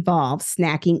didn't involve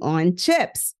snacking on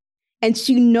chips. And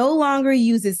she no longer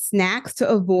uses snacks to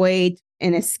avoid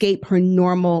and escape her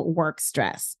normal work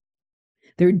stress.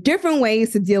 There are different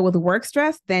ways to deal with work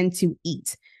stress than to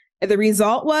eat. The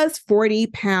result was 40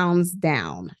 pounds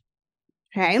down.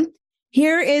 Okay.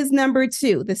 Here is number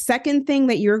 2. The second thing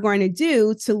that you're going to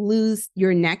do to lose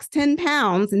your next 10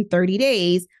 pounds in 30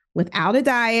 days without a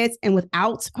diet and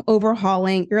without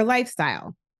overhauling your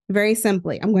lifestyle. Very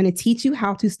simply, I'm going to teach you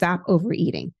how to stop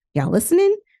overeating. Y'all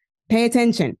listening? Pay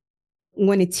attention. I'm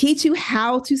going to teach you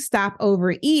how to stop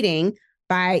overeating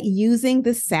by using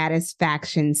the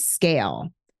satisfaction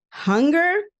scale.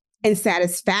 Hunger and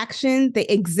satisfaction, they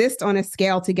exist on a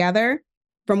scale together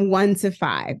from 1 to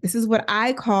 5. This is what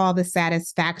I call the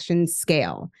satisfaction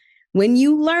scale. When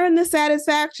you learn the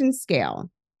satisfaction scale,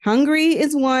 hungry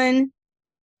is 1,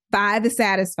 5 is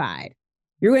satisfied.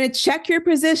 You're going to check your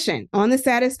position on the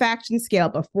satisfaction scale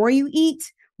before you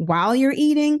eat, while you're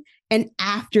eating, and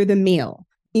after the meal.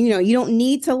 You don't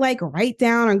need to like write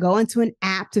down or go into an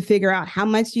app to figure out how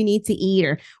much you need to eat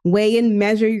or weigh and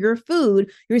measure your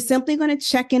food. You're simply going to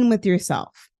check in with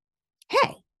yourself.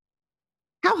 Hey,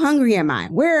 how hungry am I?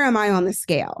 Where am I on the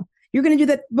scale? You're going to do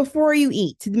that before you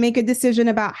eat to make a decision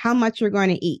about how much you're going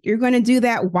to eat. You're going to do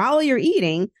that while you're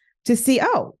eating to see,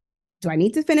 oh, do I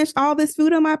need to finish all this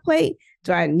food on my plate?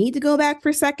 Do I need to go back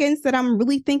for seconds that I'm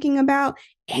really thinking about?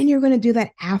 And you're going to do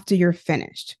that after you're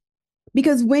finished.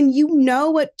 Because when you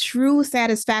know what true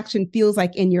satisfaction feels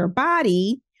like in your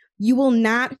body, you will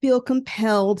not feel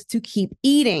compelled to keep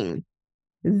eating.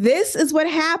 This is what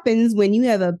happens when you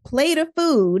have a plate of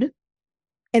food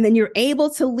and then you're able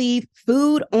to leave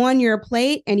food on your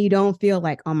plate and you don't feel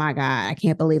like, oh my God, I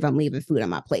can't believe I'm leaving food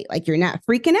on my plate. Like you're not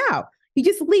freaking out. You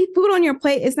just leave food on your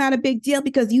plate. It's not a big deal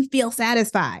because you feel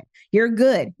satisfied. You're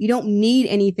good. You don't need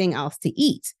anything else to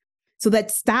eat. So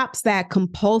that stops that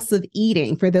compulsive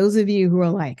eating. For those of you who are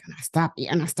like,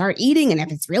 I start eating, and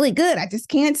if it's really good, I just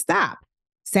can't stop.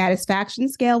 Satisfaction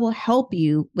scale will help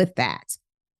you with that.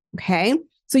 Okay.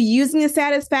 So using a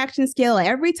satisfaction scale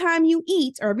every time you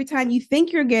eat or every time you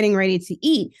think you're getting ready to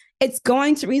eat, it's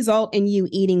going to result in you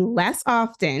eating less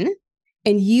often,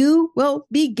 and you will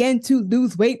begin to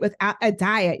lose weight without a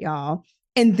diet, y'all.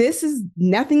 And this is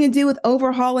nothing to do with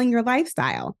overhauling your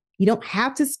lifestyle. You don't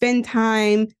have to spend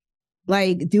time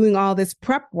like doing all this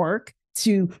prep work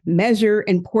to measure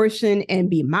and portion and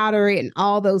be moderate and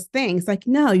all those things. Like,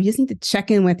 no, you just need to check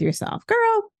in with yourself.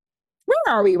 Girl,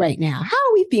 where are we right now? How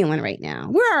are we feeling right now?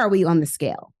 Where are we on the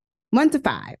scale? 1 to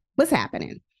 5. What's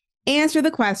happening? Answer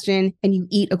the question and you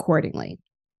eat accordingly.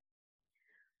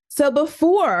 So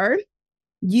before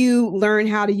you learn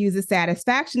how to use a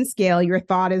satisfaction scale, your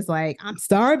thought is like, I'm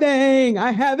starving.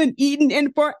 I haven't eaten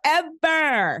in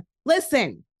forever.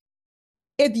 Listen,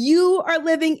 if you are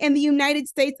living in the United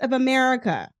States of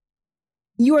America,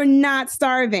 you are not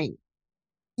starving.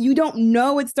 You don't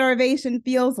know what starvation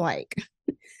feels like.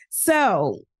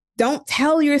 So don't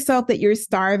tell yourself that you're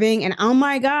starving and, oh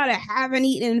my God, I haven't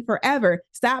eaten in forever.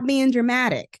 Stop being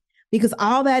dramatic, because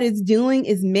all that is doing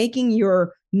is making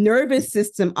your nervous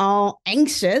system all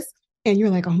anxious. And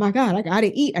you're like, oh my God, I got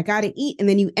to eat. I got to eat. And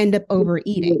then you end up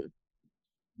overeating.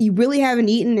 You really haven't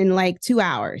eaten in like 2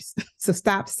 hours. So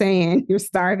stop saying you're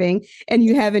starving and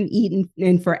you haven't eaten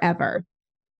in forever.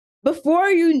 Before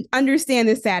you understand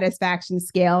the satisfaction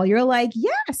scale, you're like,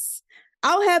 yes,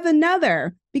 I'll have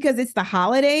another, because it's the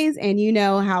holidays and you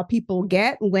know how people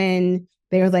get when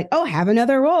they're like, oh, have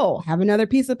another roll, have another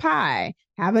piece of pie,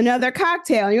 have another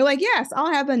cocktail. And you're like, yes,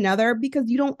 I'll have another,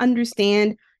 because you don't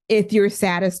understand if you're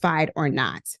satisfied or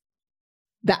not.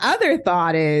 The other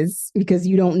thought is, because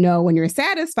you don't know when you're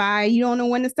satisfied, you don't know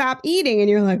when to stop eating. And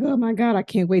you're like, oh my God, I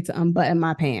can't wait to unbutton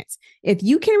my pants. If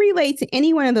you can relate to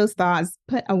any one of those thoughts,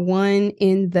 put a 1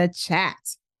 in the chat.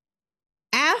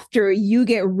 After you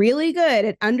get really good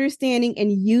at understanding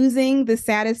and using the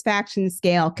satisfaction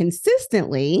scale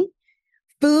consistently,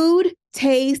 food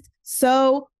tastes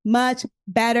so much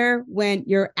better when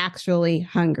you're actually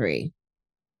hungry.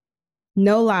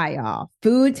 No lie, y'all.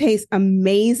 Food tastes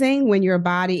amazing when your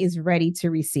body is ready to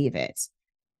receive it,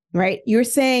 right? You're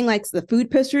saying like the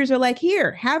food pushers are like,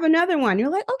 here, have another one. You're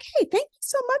like, okay, thank you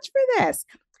so much for this.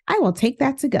 I will take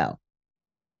that to go.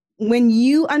 When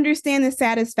you understand the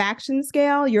satisfaction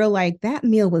scale, you're like, that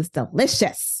meal was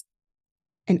delicious.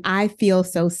 And I feel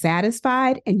so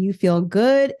satisfied, and you feel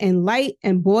good and light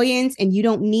and buoyant, and you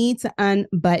don't need to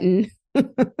unbutton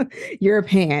your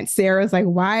pants. Sarah's like,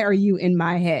 why are you in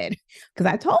my head?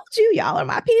 Because I told you, y'all are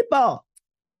my people.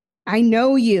 I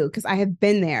know you because I have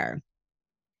been there.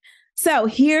 So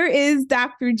here is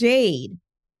Dr. Jade,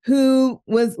 who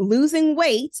was losing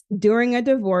weight during a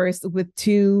divorce with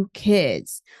 2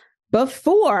 kids.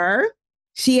 Before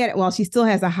she had, well, she still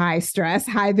has a high stress,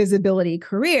 high visibility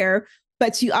career,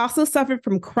 but she also suffered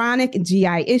from chronic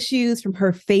GI issues from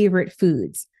her favorite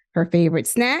foods. Her favorite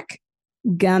snack,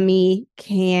 gummy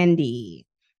candy.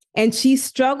 And she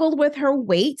struggled with her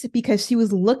weight because she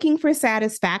was looking for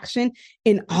satisfaction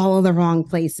in all of the wrong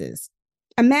places.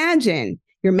 Imagine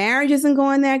your marriage isn't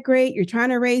going that great. You're trying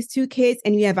to raise 2 kids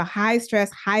and you have a high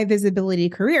stress, high visibility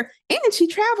career. And she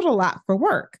traveled a lot for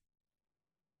work.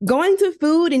 Going to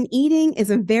food and eating is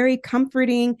a very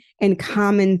comforting and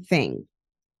common thing.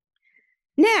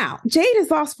 Now, Jade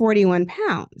has lost 41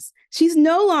 pounds. She's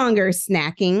no longer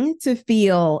snacking to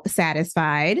feel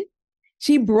satisfied.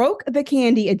 She broke the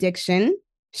candy addiction.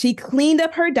 She cleaned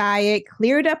up her diet,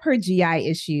 cleared up her GI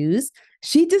issues.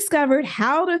 She discovered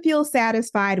how to feel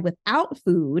satisfied without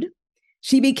food.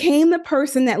 She became the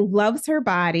person that loves her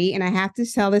body. And I have to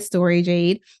tell this story,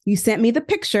 Jade. You sent me the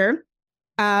picture.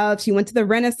 She went to the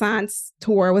Renaissance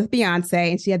tour with Beyonce,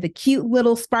 and she had the cute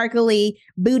little sparkly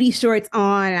booty shorts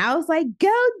on. And I was like,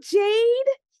 go, Jade.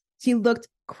 She looked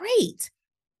great.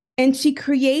 And she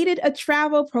created a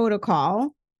travel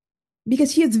protocol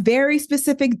because she has very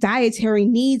specific dietary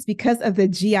needs because of the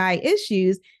GI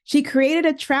issues. She created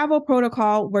a travel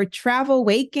protocol where travel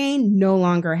weight gain no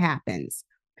longer happens.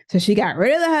 So she got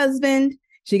rid of the husband.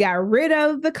 She got rid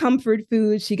of the comfort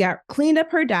food. She got cleaned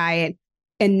up her diet.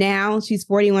 And now she's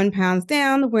 41 pounds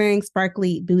down, wearing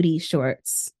sparkly booty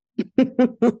shorts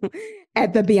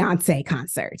at the Beyonce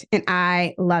concert. And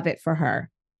I love it for her.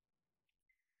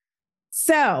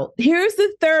 So here's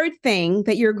the third thing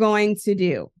that you're going to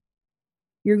do.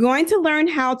 You're going to learn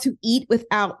how to eat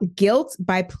without guilt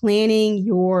by planning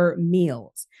your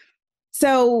meals.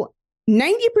 So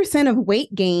 90% of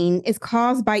weight gain is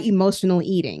caused by emotional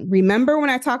eating. Remember when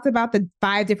I talked about the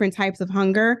 5 different types of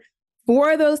hunger?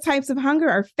 4 of those types of hunger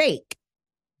are fake.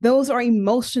 Those are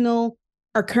emotional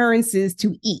occurrences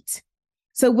to eat.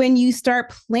 So when you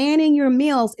start planning your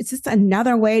meals, it's just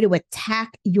another way to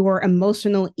attack your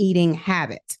emotional eating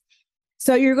habit.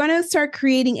 So you're going to start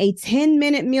creating a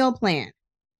 10-minute meal plan.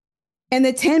 And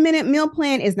the 10-minute meal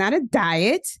plan is not a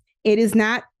diet. It is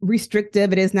not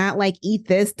restrictive. It is not like eat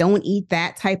this, don't eat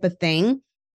that type of thing.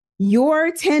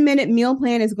 Your 10-minute meal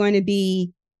plan is going to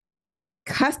be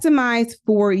customized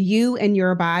for you and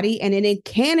your body. And it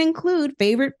can include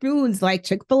favorite foods like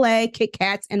Chick-fil-A, Kit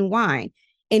Kats, and wine.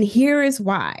 And here is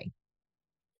why.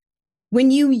 When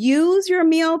you use your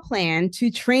meal plan to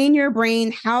train your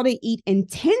brain how to eat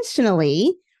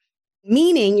intentionally,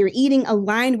 meaning you're eating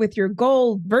aligned with your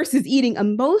goal versus eating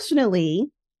emotionally,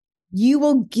 you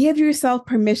will give yourself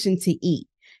permission to eat.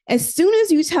 As soon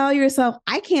as you tell yourself,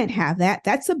 I can't have that,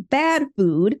 that's a bad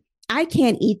food, I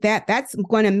can't eat that, that's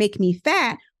going to make me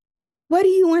fat, what do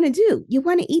you want to do? You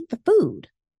want to eat the food,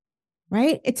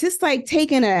 right? It's just like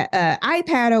taking an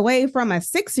iPad away from a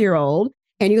 6-year-old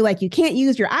and you're like, you can't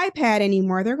use your iPad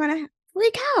anymore. They're going to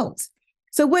freak out.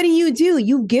 So what do?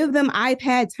 You give them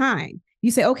iPad time. You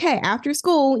say, okay, after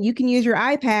school, you can use your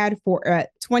iPad for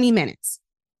 20 minutes.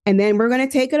 And then we're going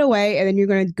to take it away. And then you're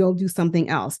going to go do something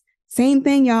else. Same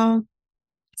thing, y'all.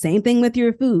 Same thing with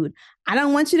your food. I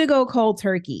don't want you to go cold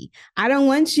turkey. I don't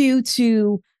want you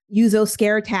to use those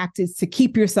scare tactics to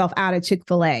keep yourself out of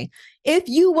Chick-fil-A. If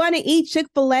you want to eat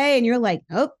Chick-fil-A and you're like,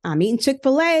 oh, I'm eating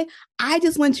Chick-fil-A, I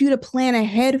just want you to plan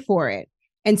ahead for it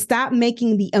and stop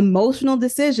making the emotional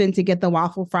decision to get the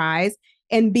waffle fries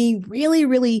and be really,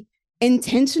 really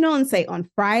intentional and say, on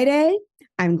Friday,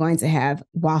 I'm going to have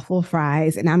waffle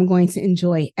fries and I'm going to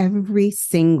enjoy every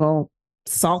single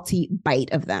salty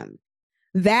bite of them.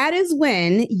 That is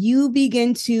when you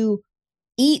begin to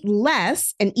eat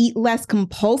less and eat less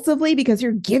compulsively because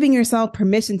you're giving yourself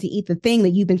permission to eat the thing that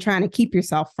you've been trying to keep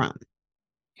yourself from.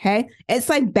 Okay. It's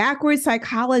like backwards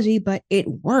psychology, but it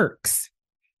works.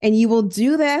 And you will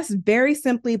do this very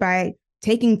simply by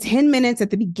taking 10 minutes at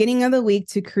the beginning of the week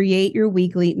to create your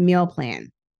weekly meal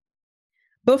plan.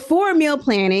 Before meal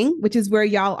planning, which is where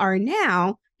y'all are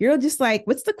now, you're just like,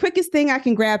 what's the quickest thing I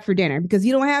can grab for dinner? Because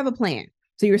you don't have a plan.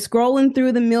 So you're scrolling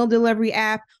through the meal delivery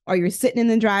app or you're sitting in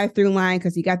the drive-through line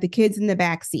because you got the kids in the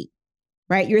back seat,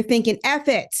 right? You're thinking, F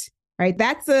it, right?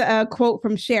 That's a quote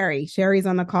from Sherry. Sherry's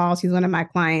on the call. She's one of my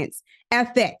clients.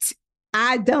 F it.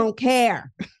 I don't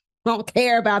care. I don't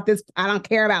care about this. I don't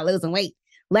care about losing weight.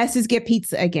 Let's just get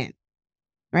pizza again,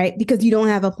 right? Because you don't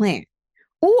have a plan.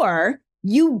 Or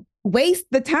you waste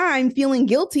the time feeling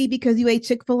guilty because you ate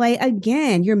Chick-fil-A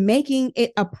again. You're making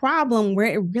it a problem where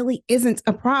it really isn't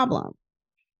a problem.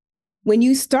 When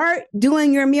you start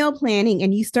doing your meal planning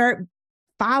and you start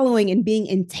following and being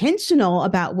intentional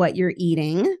about what you're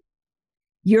eating,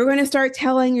 you're going to start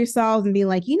telling yourselves and be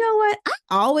like, you know what? I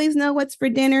always know what's for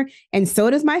dinner. And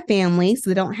so does my family. So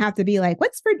they don't have to be like,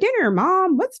 what's for dinner,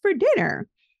 Mom? What's for dinner?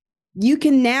 You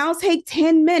can now take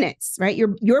 10 minutes, right?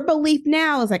 Your belief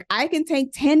now is like, I can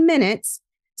take 10 minutes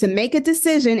to make a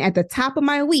decision at the top of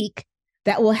my week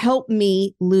that will help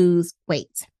me lose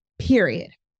weight,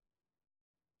 period.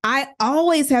 I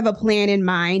always have a plan in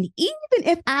mind, even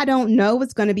if I don't know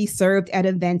what's going to be served at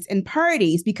events and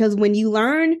parties, because when you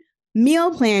learn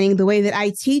meal planning the way that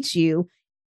I teach you,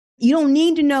 you don't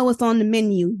need to know what's on the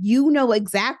menu. You know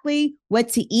exactly what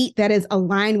to eat that is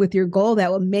aligned with your goal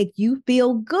that will make you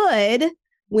feel good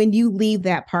when you leave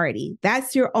that party.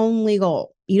 That's your only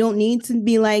goal. You don't need to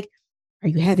be like, are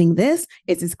you having this?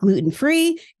 Is this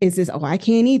gluten-free? Is this, oh, I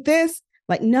can't eat this?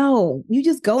 Like, no, you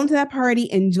just go into that party,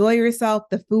 enjoy yourself.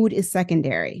 The food is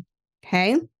secondary.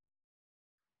 Okay.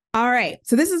 All right.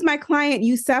 So this is my client,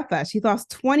 Yusefa. She lost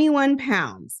 21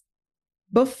 pounds.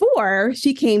 Before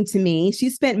she came to me, she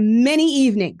spent many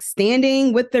evenings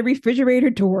standing with the refrigerator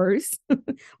doors,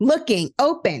 looking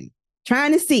open,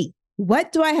 trying to see,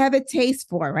 what do I have a taste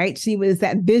for, right? She was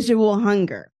that visual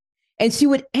hunger. And she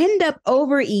would end up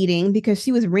overeating because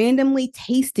she was randomly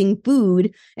tasting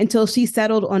food until she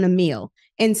settled on a meal.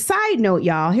 And side note,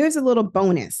 y'all, here's a little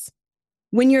bonus.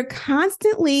 When you're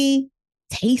constantly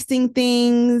tasting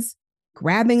things,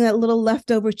 grabbing that little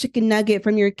leftover chicken nugget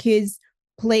from your kids'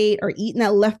 plate or eating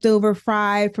that leftover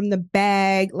fry from the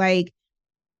bag, like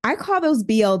I call those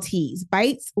BLTs,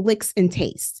 bites, licks, and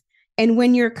taste. And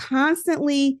when you're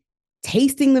constantly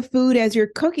tasting the food as you're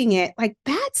cooking it, like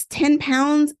that's 10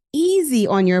 pounds easy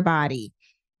on your body.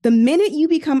 The minute you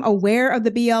become aware of the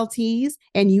BLTs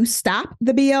and you stop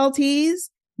the BLTs,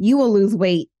 you will lose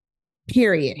weight,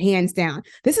 period, hands down.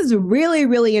 This is really,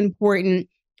 really important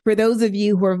for those of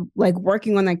you who are like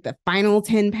working on like the final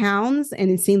 10 pounds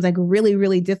and it seems like really,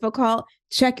 really difficult.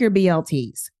 Check your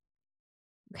BLTs.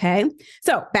 Okay.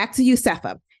 So back to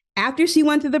Yusefa. After she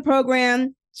went through the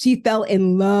program, she fell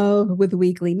in love with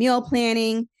weekly meal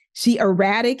planning. She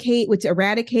eradicated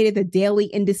the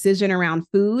daily indecision around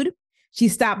food. She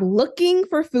stopped looking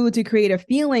for food to create a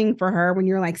feeling for her when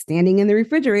you're like standing in the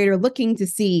refrigerator looking to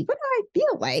see, what do I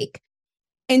feel like?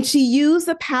 And she used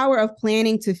the power of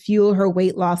planning to fuel her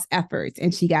weight loss efforts.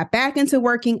 And she got back into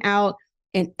working out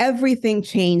and everything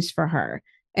changed for her.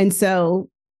 And so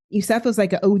Yusefa was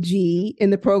like an OG in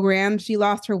the program. She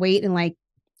lost her weight in like,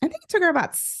 I think it took her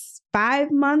about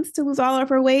 5 months to lose all of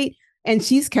her weight. And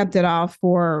she's kept it off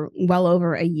for well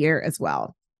over a year as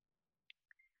well.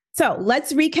 So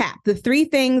let's recap the 3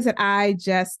 things that I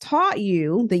just taught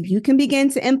you that you can begin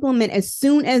to implement as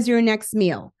soon as your next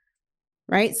meal,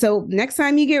 right? So next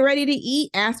time you get ready to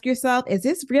eat, ask yourself, is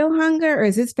this real hunger or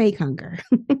is this fake hunger?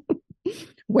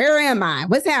 Where am I?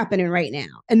 What's happening right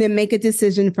now? And then make a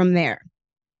decision from there.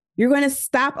 You're going to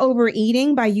stop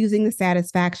overeating by using the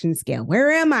satisfaction scale.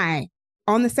 Where am I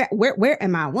on the where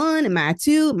am I? 1? Am I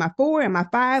 2? Am I 4? Am I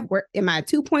 5? Where am I?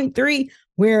 2.3?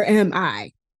 Where am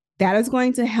I? That is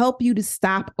going to help you to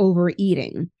stop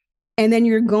overeating. And then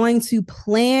you're going to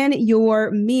plan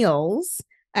your meals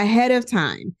ahead of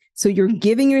time. So you're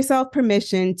giving yourself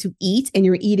permission to eat and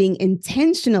you're eating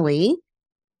intentionally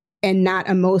and not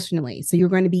emotionally. So you're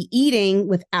going to be eating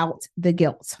without the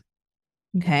guilt.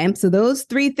 Okay. So those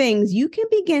 3 things you can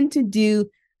begin to do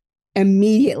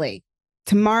immediately.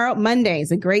 Tomorrow, Monday,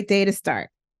 is a great day to start.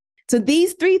 So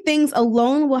these 3 things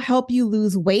alone will help you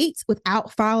lose weight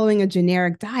without following a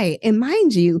generic diet. And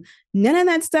mind you, none of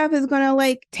that stuff is going to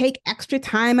like take extra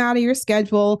time out of your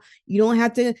schedule. You don't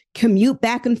have to commute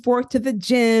back and forth to the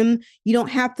gym. You don't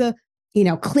have to,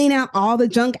 clean out all the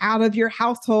junk out of your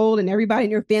household and everybody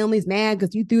in your family's mad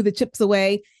because you threw the chips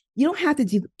away. You don't have to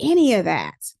do any of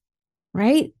that,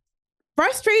 right?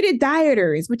 Frustrated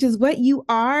dieters, which is what you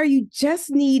are, you just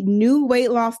need new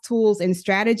weight loss tools and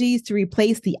strategies to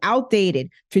replace the outdated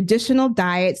traditional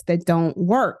diets that don't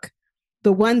work.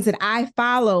 The ones that I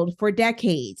followed for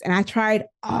decades, and I tried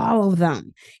all of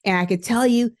them. And I could tell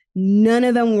you, none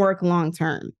of them work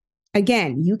long-term.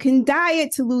 Again, you can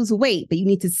diet to lose weight, but you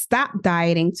need to stop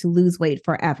dieting to lose weight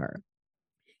forever.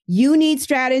 You need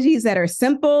strategies that are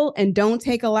simple and don't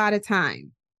take a lot of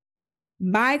time.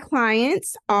 My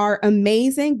clients are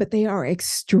amazing, but they are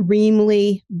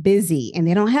extremely busy and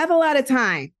they don't have a lot of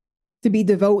time to be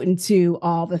devoted to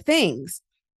all the things.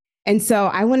 And so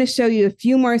I want to show you a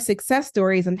few more success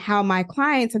stories on how my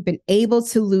clients have been able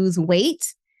to lose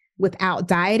weight without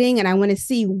dieting. And I want to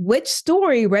see which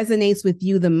story resonates with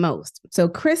you the most. So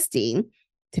Christy,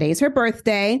 today's her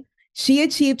birthday. She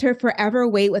achieved her forever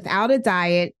weight without a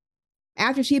diet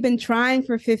after she'd been trying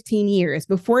for 15 years.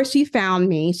 Before she found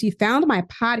me, she found my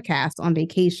podcast on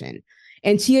vacation.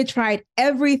 And she had tried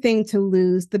everything to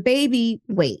lose the baby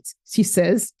weight, she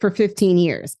says, for 15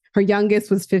 years. Her youngest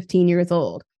was 15 years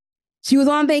old. She was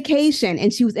on vacation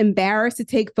and she was embarrassed to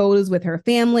take photos with her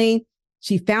family.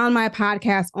 She found my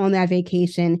podcast on that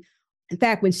vacation. In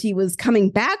fact, when she was coming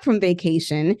back from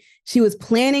vacation, she was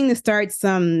planning to start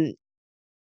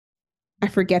I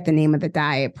forget the name of the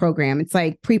diet program. It's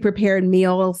like pre-prepared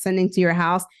meal sending to your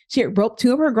house. She had roped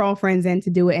 2 of her girlfriends in to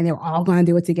do it and they were all going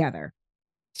to do it together.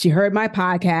 She heard my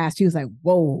podcast. She was like,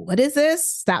 whoa, what is this?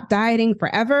 Stop dieting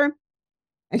forever.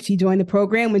 And she joined the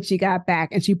program when she got back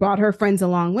and she brought her friends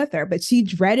along with her. But she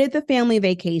dreaded the family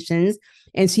vacations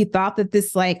and she thought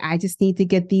that I just need to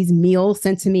get these meals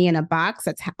sent to me in a box.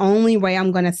 That's the only way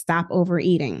I'm going to stop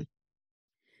overeating.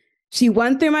 She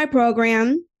went through my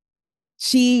program.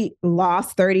 She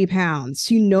lost 30 pounds.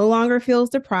 She no longer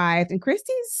feels deprived. And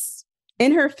Christy's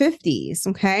in her 50s,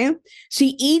 okay?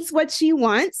 She eats what she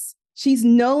wants. She's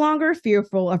no longer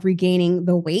fearful of regaining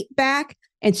the weight back.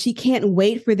 And she can't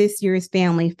wait for this year's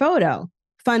family photo.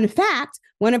 Fun fact,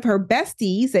 one of her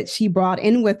besties that she brought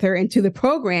in with her into the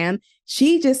program,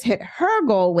 she just hit her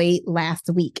goal weight last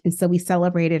week. And so we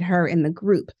celebrated her in the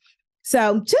group.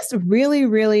 So just really,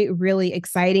 really, really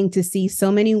exciting to see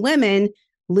so many women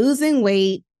losing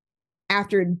weight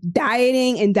after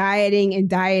dieting and dieting and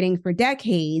dieting for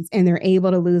decades, and they're able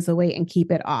to lose the weight and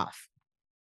keep it off.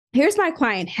 Here's my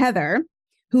client, Heather,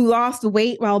 who lost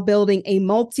weight while building a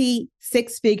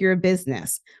multi-6-figure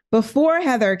business. Before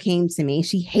Heather came to me,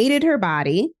 she hated her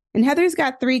body. And Heather's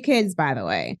got 3 kids, by the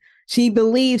way. She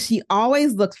believes she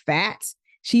always looked fat.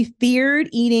 She feared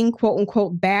eating quote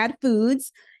unquote bad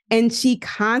foods. And she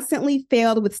constantly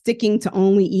failed with sticking to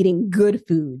only eating good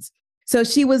foods. So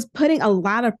she was putting a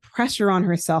lot of pressure on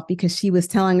herself because she was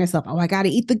telling herself, oh, I got to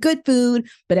eat the good food.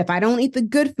 But if I don't eat the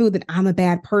good food, then I'm a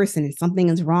bad person and something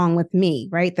is wrong with me,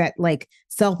 right? That like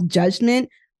self-judgment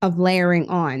of layering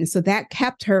on. So that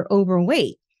kept her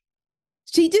overweight.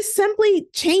 She just simply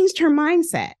changed her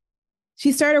mindset.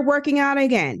 She started working out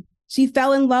again. She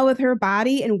fell in love with her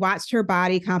body and watched her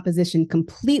body composition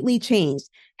completely change.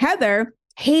 Heather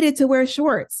hated to wear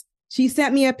shorts. She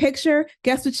sent me a picture.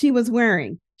 Guess what she was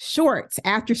wearing? Shorts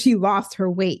after she lost her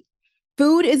weight.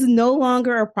 Food is no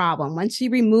longer a problem. Once she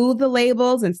removed the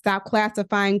labels and stopped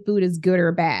classifying food as good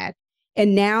or bad.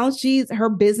 And now her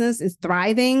business is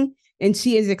thriving and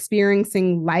she is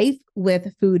experiencing life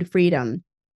with food freedom.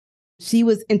 She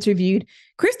was interviewed.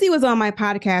 Christy was on my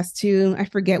podcast too. I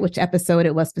forget which episode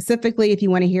it was specifically if you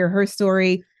want to hear her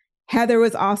story. Heather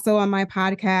was also on my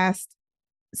podcast.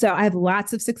 So I have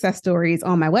lots of success stories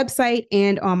on my website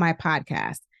and on my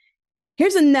podcast.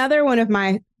 Here's another one of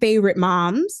my favorite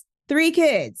moms. 3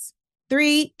 kids.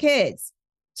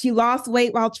 She lost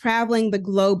weight while traveling the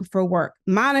globe for work.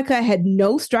 Monica had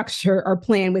no structure or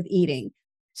plan with eating.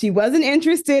 She wasn't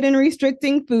interested in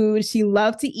restricting food. She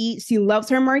loved to eat. She loves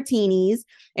her martinis.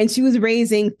 And she was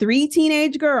raising 3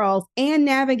 teenage girls and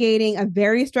navigating a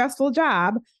very stressful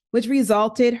job, which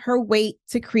resulted her weight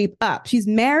to creep up. She's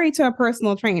married to a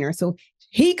personal trainer, so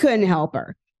he couldn't help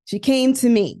her. She came to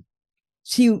me.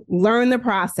 She learned the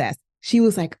process. She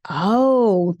was like,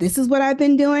 oh, this is what I've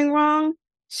been doing wrong.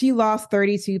 She lost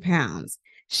 32 pounds.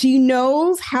 She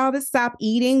knows how to stop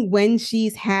eating when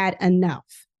she's had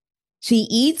enough. She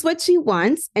eats what she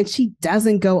wants and she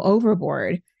doesn't go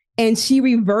overboard. And she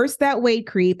reversed that weight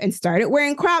creep and started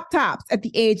wearing crop tops at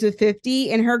the age of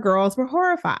 50. And her girls were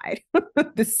horrified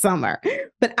this summer.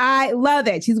 But I love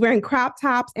it. She's wearing crop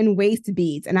tops and waist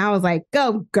beads. And I was like,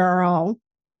 go girl,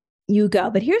 you go.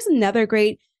 But here's another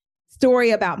great story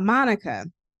about Monica.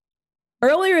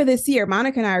 Earlier this year,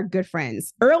 Monica and I are good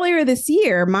friends. Earlier this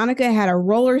year, Monica had a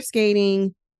roller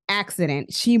skating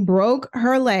accident. She broke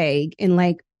her leg in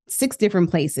like 6 different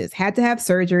places, had to have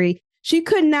surgery. She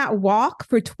could not walk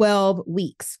for 12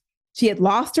 weeks. She had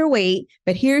lost her weight,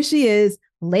 but here she is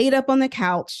laid up on the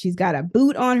couch. She's got a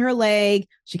boot on her leg.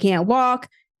 She can't walk.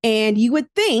 And you would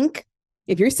think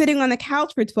if you're sitting on the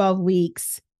couch for 12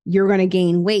 weeks, you're going to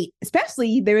gain weight,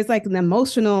 especially there's like an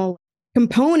emotional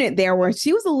component there where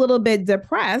she was a little bit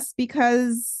depressed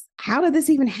because how did this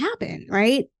even happen,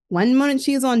 right? One moment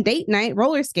she's on date night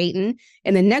roller skating,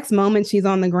 and the next moment she's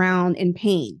on the ground in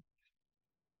pain.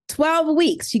 12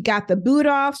 weeks, she got the boot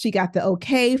off. She got the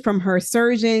okay from her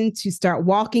surgeon to start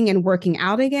walking and working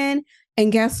out again.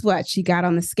 And guess what? She got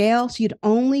on the scale. She had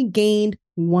only gained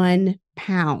 1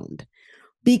 pound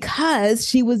because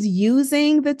she was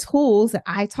using the tools that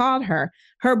I taught her.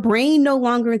 Her brain no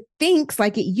longer thinks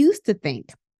like it used to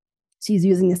think. She's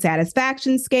using the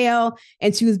satisfaction scale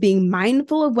and she was being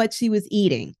mindful of what she was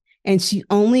eating. And she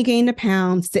only gained 1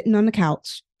 pound sitting on the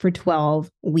couch for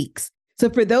 12 weeks. So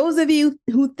for those of you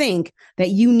who think that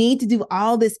you need to do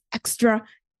all this extra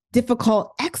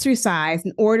difficult exercise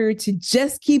in order to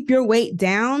just keep your weight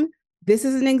down, this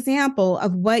is an example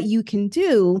of what you can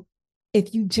do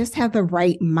if you just have the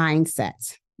right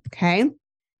mindset. Okay.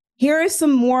 Here are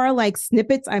some more like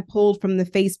snippets I pulled from the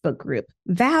Facebook group.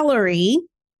 Valerie,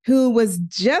 who was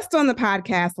just on the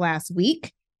podcast last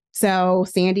week. So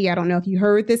Sandy, I don't know if you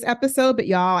heard this episode, but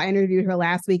y'all, I interviewed her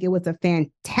last week. It was a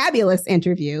fantabulous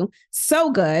interview. So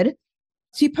good.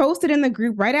 She posted in the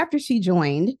group right after she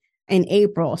joined in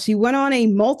April. She went on a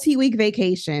multi-week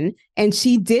vacation and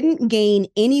she didn't gain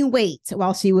any weight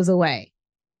while she was away.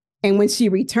 And when she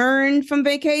returned from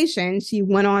vacation, she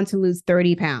went on to lose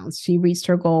 30 pounds. She reached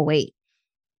her goal weight.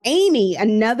 Amy,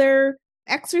 another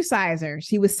exerciser,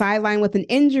 she was sidelined with an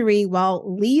injury while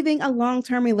leaving a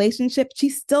long-term relationship. She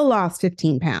still lost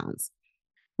 15 pounds.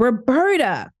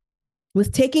 Roberta was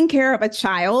taking care of a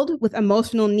child with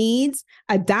emotional needs,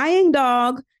 a dying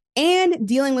dog, and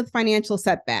dealing with financial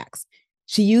setbacks.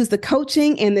 She used the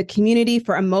coaching and the community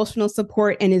for emotional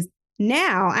support and is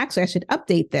now, actually, I should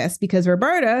update this because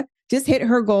Roberta just hit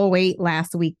her goal weight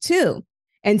last week too.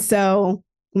 And so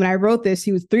when I wrote this,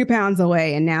 she was 3 pounds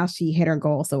away and now she hit her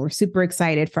goal. So we're super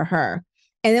excited for her.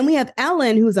 And then we have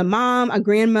Ellen, who's a mom, a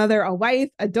grandmother, a wife,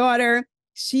 a daughter.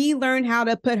 She learned how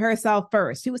to put herself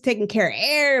first. She was taking care of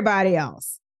everybody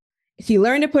else. She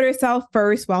learned to put herself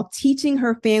first while teaching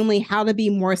her family how to be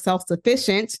more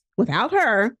self-sufficient without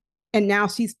her. And now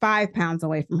she's 5 pounds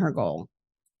away from her goal.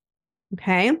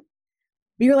 Okay.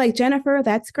 You're like, Jennifer,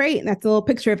 that's great. That's a little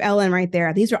picture of Ellen right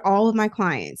there. These are all of my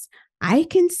clients. I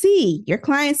can see your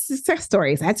clients' success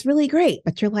stories. That's really great.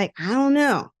 But you're like, I don't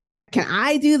know. Can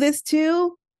I do this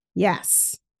too?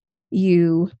 Yes.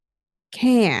 you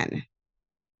can.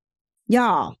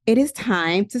 Y'all, it is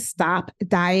time to stop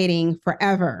dieting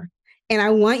forever. And I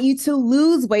want you to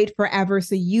lose weight forever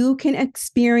so you can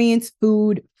experience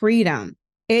food freedom.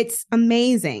 It's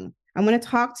amazing. I want to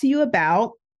talk to you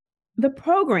about the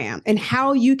program and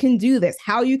how you can do this,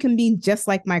 how you can be just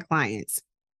like my clients.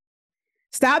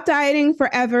 Stop Dieting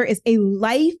Forever is a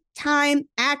lifetime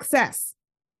access,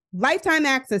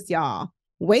 y'all,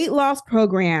 weight loss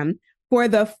program for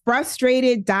the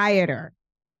frustrated dieter.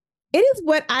 It is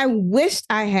what I wished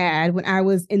I had when I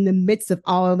was in the midst of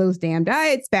all of those damn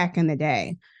diets back in the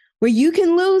day, where you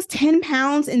can lose 10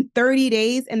 pounds in 30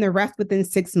 days and the rest within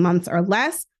 6 months or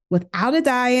less without a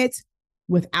diet,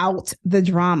 without the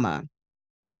drama.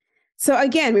 So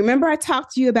again, remember I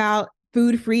talked to you about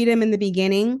food freedom in the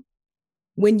beginning?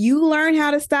 When you learn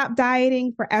how to stop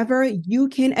dieting forever, you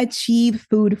can achieve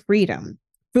food freedom.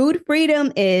 Food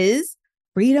freedom is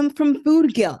freedom from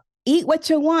food guilt. Eat what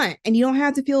you want, and you don't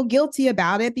have to feel guilty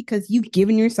about it because you've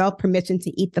given yourself permission to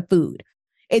eat the food.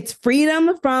 It's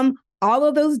freedom from all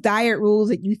of those diet rules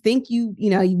that you think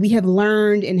we have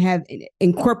learned and have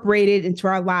incorporated into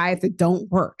our lives that don't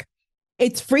work.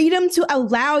 It's freedom to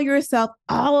allow yourself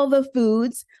all of the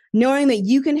foods, knowing that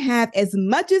you can have as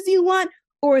much as you want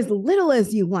or as little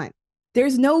as you want.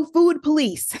 There's no food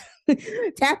police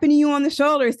tapping you on the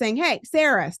shoulder saying, hey,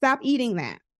 Sarah, stop eating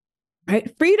that.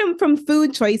 Right? Freedom from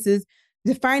food choices,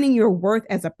 defining your worth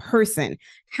as a person.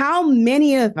 How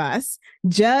many of us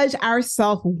judge our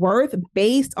self-worth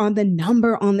based on the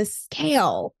number on the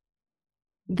scale?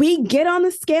 We get on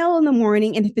the scale in the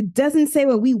morning, and if it doesn't say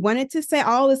what we want it to say,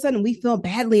 all of a sudden we feel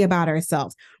badly about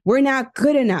ourselves. We're not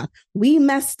good enough. We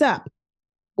messed up.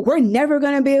 We're never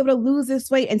going to be able to lose this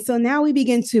weight. And so now we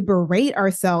begin to berate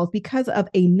ourselves because of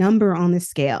a number on the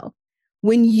scale.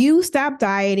 When you stop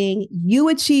dieting, you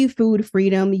achieve food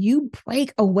freedom, you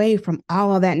break away from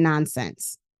all of that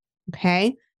nonsense.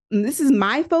 Okay? And this is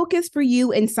my focus for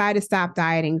you inside of Stop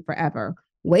Dieting Forever.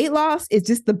 Weight loss is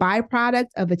just the byproduct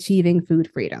of achieving food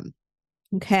freedom.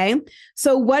 Okay?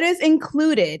 So what is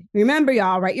included? Remember,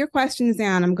 y'all, write your questions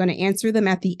down. I'm going to answer them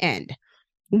at the end.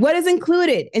 What is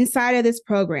included inside of this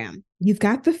program? You've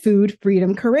got the food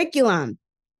freedom curriculum.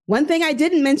 One thing I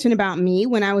didn't mention about me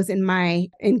when I was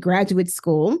in graduate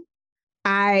school,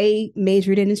 I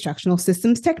majored in instructional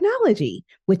systems technology,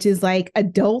 which is like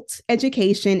adult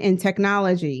education and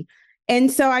technology.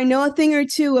 And so I know a thing or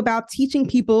two about teaching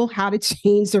people how to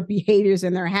change their behaviors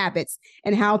and their habits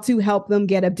and how to help them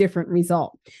get a different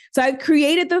result. So I've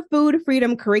created the food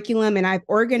freedom curriculum and I've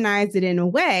organized it in a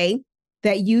way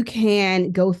that you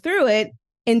can go through it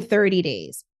in 30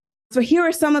 days. So here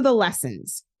are some of the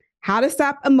lessons. How to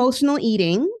stop emotional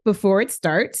eating before it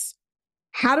starts,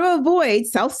 how to avoid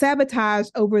self-sabotage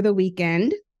over the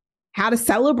weekend, how to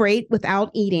celebrate without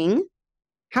eating,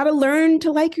 how to learn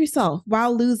to like yourself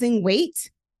while losing weight,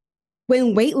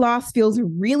 when weight loss feels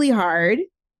really hard,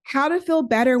 how to feel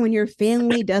better when your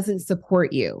family doesn't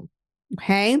support you.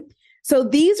 Okay? So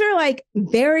these are like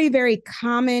very, very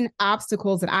common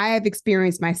obstacles that I have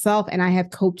experienced myself, and I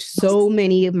have coached so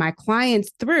many of my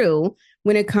clients through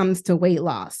when it comes to weight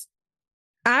loss.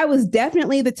 I was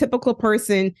definitely the typical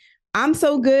person. I'm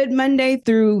so good Monday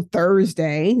through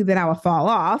Thursday that I would fall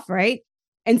off, right?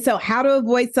 And so how to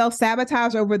avoid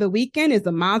self-sabotage over the weekend is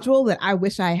a module that I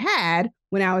wish I had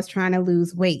when I was trying to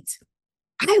lose weight.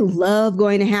 I love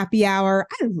going to happy hour.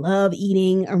 I love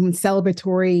eating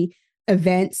celebratory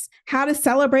events. How to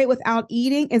celebrate without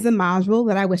eating is a module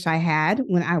that I wish I had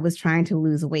when I was trying to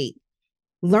lose weight.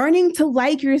 Learning to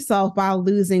like yourself while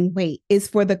losing weight is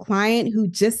for the client who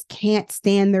just can't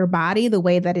stand their body the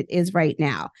way that it is right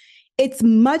now. It's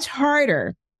much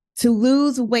harder to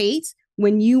lose weight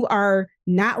when you are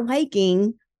not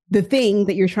liking the thing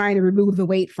that you're trying to remove the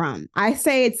weight from. I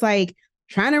say it's like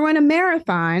trying to run a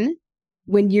marathon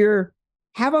when you're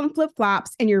have on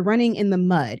flip-flops and you're running in the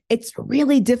mud. It's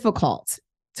really difficult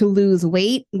to lose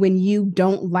weight when you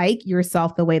don't like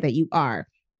yourself the way that you are.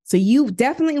 So you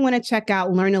definitely want to check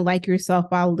out Learn to Like Yourself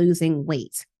While Losing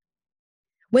Weight.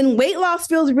 When weight loss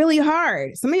feels really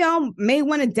hard, some of y'all may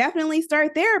want to definitely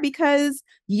start there because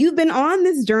you've been on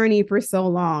this journey for so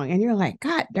long and you're like,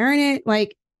 God darn it,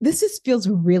 like this just feels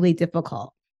really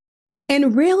difficult.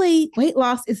 And really, weight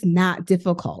loss is not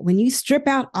difficult. When you strip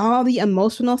out all the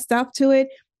emotional stuff to it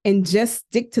and just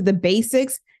stick to the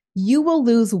basics, you will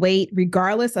lose weight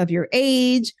regardless of your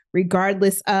age,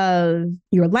 regardless of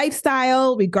your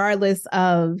lifestyle, regardless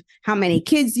of how many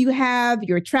kids you have,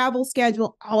 your travel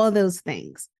schedule, all of those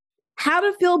things. How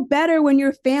to feel better when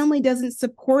your family doesn't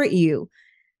support you.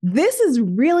 This is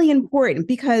really important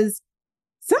because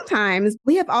sometimes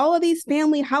we have all of these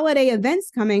family holiday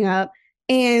events coming up.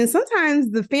 And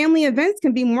sometimes the family events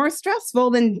can be more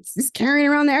stressful than just carrying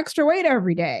around the extra weight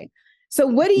every day. So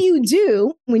what do you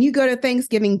do when you go to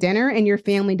Thanksgiving dinner and your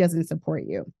family doesn't support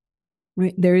you?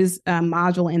 Right? There's a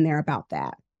module in there about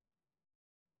that.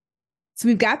 So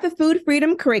we've got the food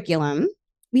freedom curriculum.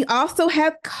 We also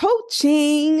have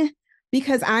coaching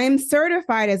because I am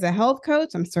certified as a health coach.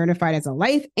 I'm certified as a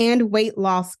life and weight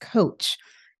loss coach.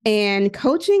 And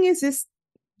coaching is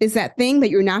that thing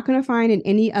that you're not going to find in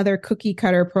any other cookie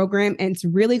cutter program. And it's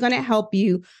really going to help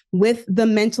you with the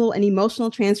mental and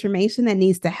emotional transformation that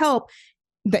needs to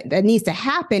that needs to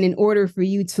happen in order for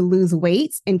you to lose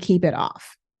weight and keep it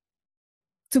off.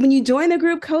 So when you join the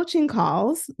group coaching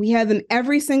calls, we have them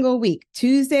every single week,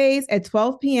 Tuesdays at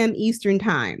 12 p.m. Eastern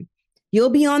time. You'll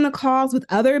be on the calls with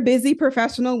other busy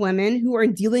professional women who are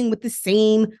dealing with the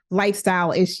same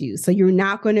lifestyle issues. So you're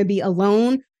not going to be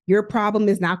alone. Your problem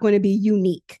is not going to be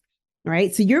unique,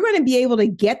 right? So you're going to be able to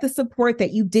get the support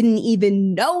that you didn't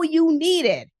even know you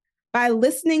needed by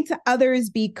listening to others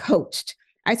be coached.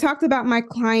 I talked about my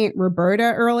client,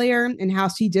 Roberta, earlier and how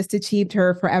she just achieved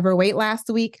her forever weight last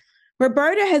week.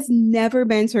 Roberta has never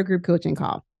been to a group coaching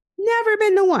call, never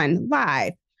been to one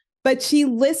live, but she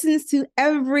listens to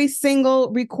every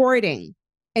single recording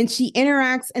and she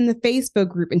interacts in the Facebook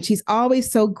group. And she's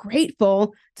always so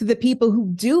grateful to the people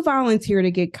who do volunteer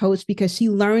to get coached because she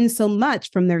learns so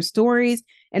much from their stories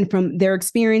and from their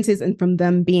experiences and from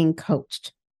them being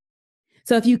coached.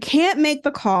 So if you can't make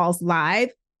the calls live,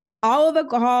 all of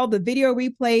the video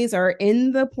replays are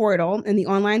in the portal, in the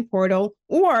online portal,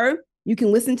 or you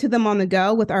can listen to them on the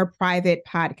go with our private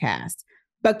podcast.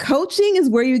 But coaching is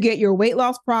where you get your weight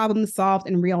loss problems solved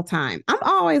in real time. I'm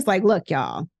always like, look,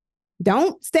 y'all,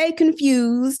 don't stay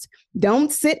confused.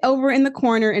 Don't sit over in the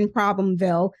corner in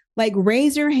Problemville. Like,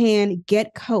 raise your hand,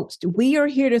 get coached. We are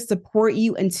here to support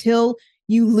you until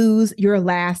you lose your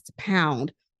last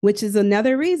pound, which is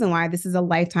another reason why this is a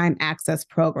lifetime access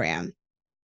program.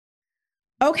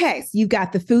 Okay, so you've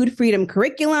got the food freedom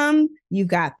curriculum, you've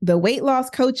got the weight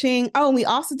loss coaching. Oh, and we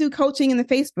also do coaching in the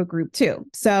Facebook group too.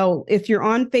 So if you're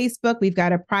on Facebook, we've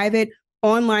got a private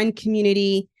online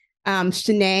community.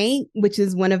 Shanae, which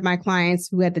is one of my clients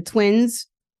who had the twins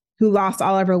who lost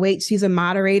all of her weight. She's a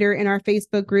moderator in our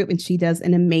Facebook group and she does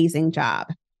an amazing job.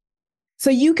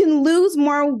 So you can lose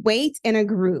more weight in a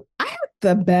group. I have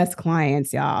the best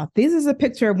clients, y'all. This is a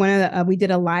picture of one of the, we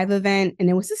did a live event and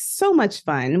it was just so much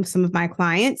fun with some of my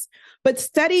clients. But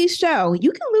studies show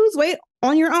you can lose weight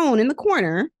on your own in the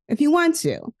corner if you want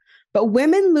to. But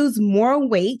women lose more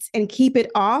weight and keep it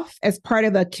off as part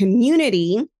of a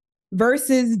community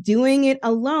versus doing it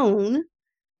alone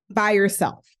by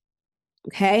yourself.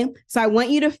 Okay, so I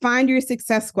want you to find your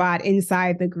success squad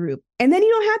inside the group. And then you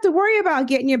don't have to worry about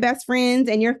getting your best friends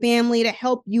and your family to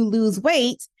help you lose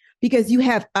weight because you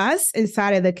have us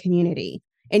inside of the community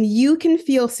and you can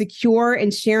feel secure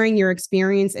in sharing your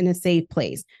experience in a safe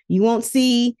place. You won't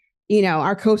see,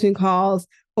 our coaching calls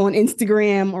on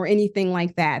Instagram or anything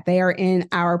like that. They are in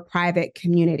our private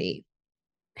community.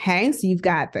 Okay, so you've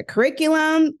got the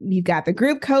curriculum, you've got the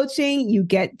group coaching, you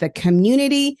get the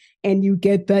community, and you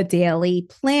get the daily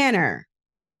planner.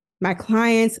 My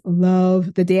clients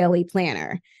love the daily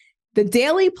planner. The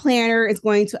daily planner is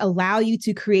going to allow you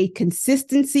to create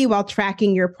consistency while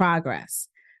tracking your progress.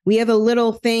 We have a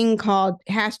little thing called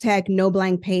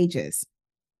 #NoBlankPages.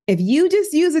 If you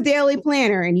just use a daily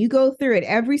planner and you go through it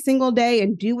every single day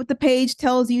and do what the page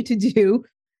tells you to do,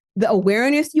 the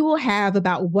awareness you will have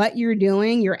about what you're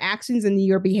doing, your actions and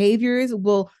your behaviors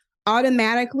will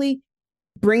automatically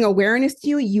bring awareness to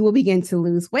you. You will begin to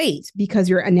lose weight because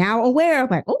you're now aware of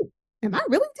like, oh, am I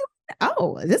really doing that?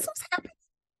 Oh, is this what's happening?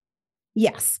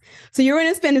 Yes. So you're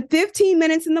going to spend 15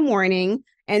 minutes in the morning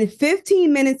and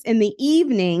 15 minutes in the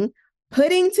evening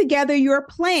putting together your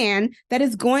plan that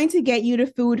is going to get you to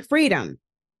food freedom.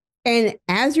 And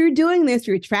as you're doing this,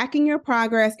 you're tracking your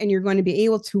progress and you're going to be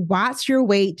able to watch your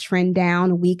weight trend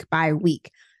down week by week.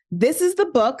 This is the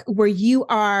book where you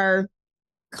are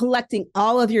collecting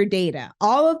all of your data,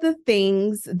 all of the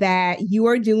things that you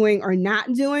are doing or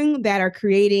not doing that are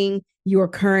creating your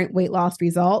current weight loss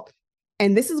result.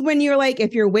 And this is when you're like,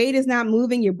 if your weight is not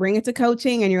moving, you bring it to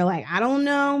coaching and you're like, I don't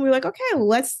know. We're like, okay, well,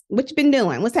 what you been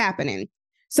doing? What's happening?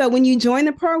 So when you join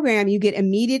the program, you get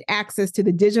immediate access to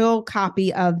the digital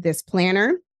copy of this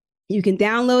planner. You can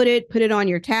download it, put it on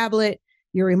your tablet,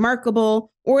 you're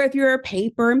remarkable. Or if you're a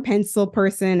paper and pencil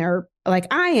person or like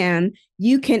I am,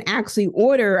 you can actually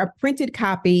order a printed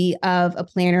copy of a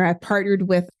planner. I've partnered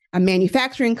with a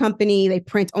manufacturing company. They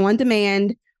print on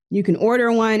demand. You can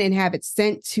order one and have it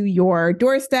sent to your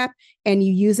doorstep, and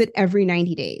you use it every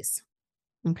 90 days.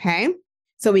 Okay.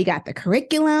 So we got the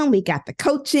curriculum, we got the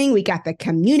coaching, we got the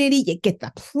community, you get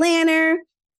the planner,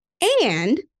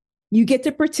 and you get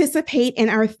to participate in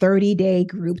our 30-day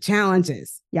group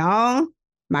challenges. Y'all,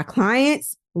 my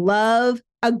clients love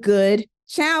a good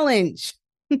challenge.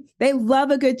 They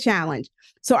love a good challenge.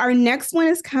 So our next one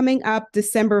is coming up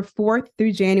December 4th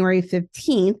through January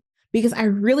 15th, because I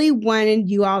really wanted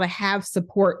you all to have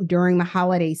support during the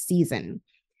holiday season.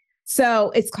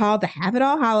 So it's called the Have It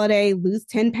All Holiday Lose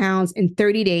 10 Pounds in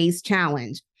 30 Days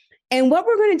Challenge. And what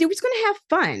we're going to do, we're just going to have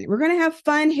fun. We're going to have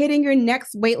fun hitting your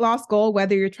next weight loss goal,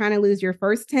 whether you're trying to lose your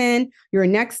first 10, your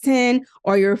next 10,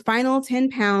 or your final 10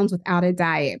 pounds without a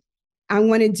diet. I'm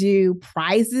going to do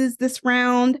prizes this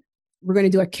round. We're going to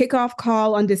do a kickoff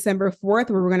call on December 4th,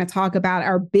 where we're going to talk about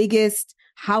our biggest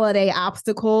holiday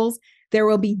obstacles. There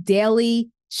will be daily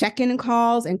check-in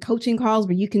calls and coaching calls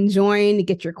where you can join to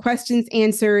get your questions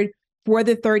answered for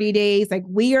the 30 days. Like,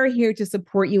 we are here to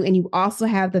support you. And you also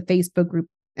have the Facebook group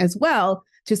as well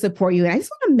to support you. And I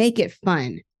just want to make it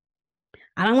fun.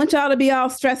 I don't want y'all to be all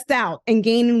stressed out and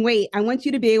gaining weight. I want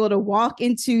you to be able to walk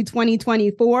into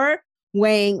 2024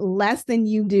 weighing less than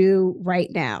you do right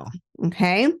now.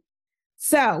 Okay.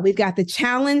 So we've got the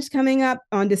challenge coming up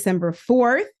on December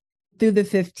 4th through the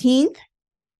 15th.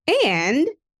 And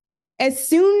as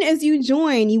soon as you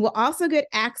join, you will also get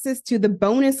access to the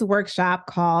bonus workshop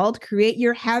called Create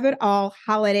Your Have It All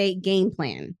Holiday Game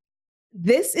Plan.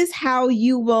 This is how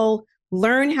you will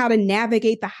learn how to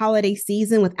navigate the holiday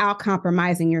season without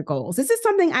compromising your goals. This is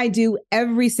something I do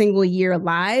every single year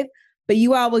live, but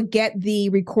you all will get the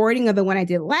recording of the one I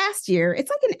did last year.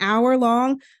 It's like an hour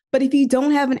long, but if you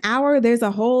don't have an hour, there's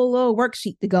a whole little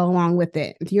worksheet to go along with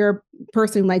it. If you're a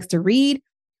person who likes to read,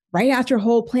 write out your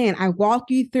whole plan. I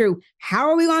walk you through, how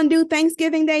are we going to do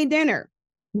Thanksgiving Day dinner?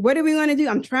 What are we going to do?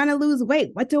 I'm trying to lose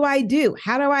weight. What do I do?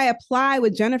 How do I apply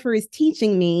what Jennifer is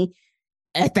teaching me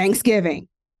at Thanksgiving?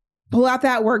 Pull out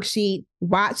that worksheet,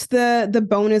 watch the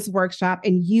bonus workshop,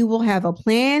 and you will have a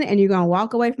plan, and you're going to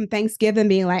walk away from Thanksgiving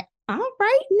being like, all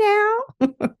right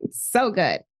now. So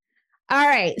good. All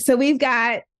right. So we've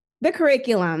got the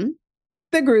curriculum,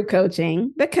 the group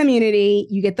coaching, the community.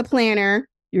 You get the planner.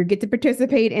 You get to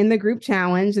participate in the group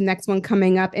challenge, the next one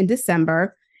coming up in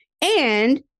December.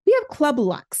 And we have Club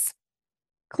Lux.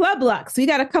 Club Lux. We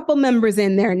got a couple members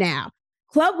in there now.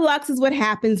 Club Lux is what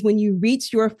happens when you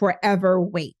reach your forever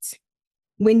weight.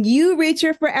 When you reach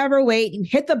your forever weight, you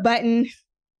hit the button,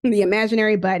 the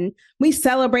imaginary button. We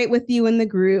celebrate with you in the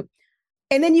group.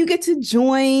 And then you get to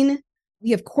join. We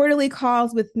have quarterly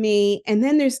calls with me. And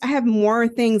then I have more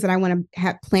things that I want to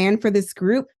have planned for this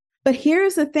group. But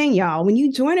here's the thing, y'all. When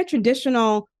you join a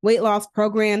traditional weight loss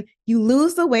program, you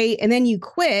lose the weight and then you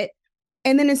quit.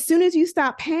 And then as soon as you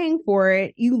stop paying for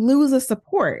it, you lose the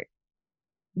support.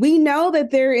 We know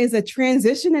that there is a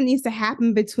transition that needs to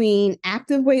happen between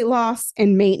active weight loss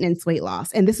and maintenance weight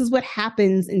loss. And this is what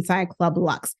happens inside Club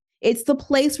Lux. It's the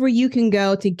place where you can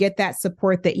go to get that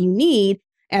support that you need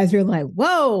as you're like,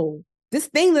 whoa, this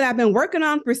thing that I've been working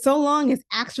on for so long has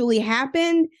actually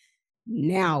happened.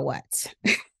 Now what?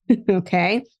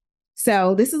 Okay.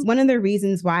 So this is one of the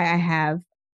reasons why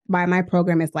my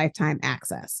program is lifetime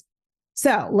access.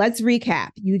 So let's recap.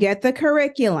 You get the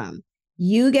curriculum,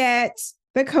 you get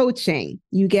the coaching,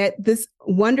 you get this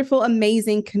wonderful,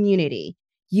 amazing community,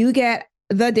 you get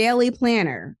the daily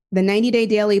planner, the 90-day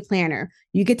daily planner.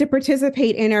 You get to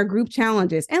participate in our group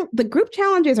challenges, and the group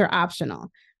challenges are optional.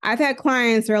 I've had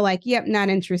clients who are like, yep, not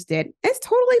interested. It's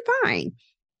totally fine.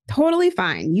 Totally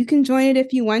fine. You can join it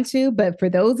if you want to, but for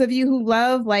those of you who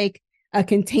love like a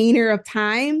container of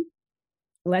time,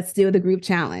 let's do the group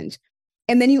challenge.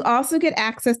 And then you also get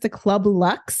access to Club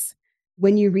Lux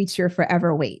when you reach your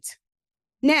forever weight.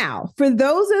 Now, for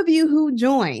those of you who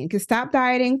join, because Stop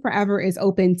Dieting Forever is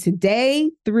open today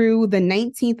through the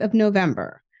 19th of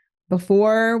November,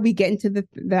 before we get into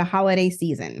the holiday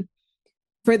season.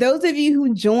 For those of you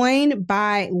who join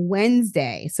by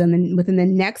Wednesday, so within the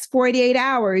next 48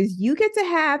 hours, you get to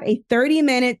have a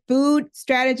 30-minute food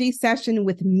strategy session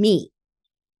with me.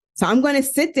 So I'm going to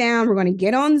sit down, we're going to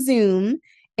get on Zoom.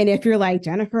 And if you're like,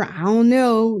 Jennifer, I don't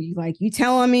know, you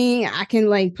telling me I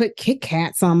can put Kit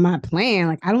Kats on my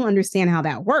plan. I don't understand how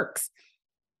that works.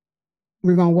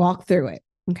 We're going to walk through it.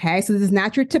 Okay. So this is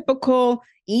not your typical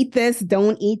eat this,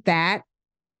 don't eat that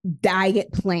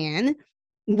diet plan.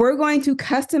 We're going to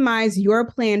customize your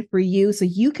plan for you so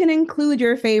you can include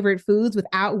your favorite foods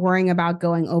without worrying about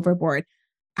going overboard.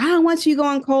 I don't want you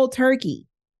going cold turkey.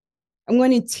 I'm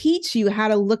going to teach you how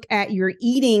to look at your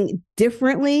eating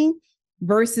differently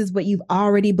versus what you've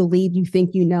already believed you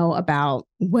think you know about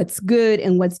what's good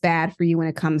and what's bad for you when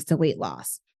it comes to weight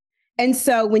loss. And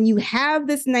so when you have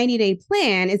this 90-day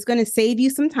plan, it's going to save you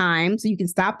some time so you can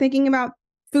stop thinking about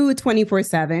food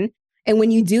 24/7. And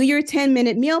when you do your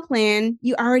 10-minute meal plan,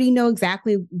 you already know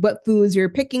exactly what foods you're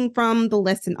picking from the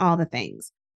list and all the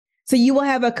things. So you will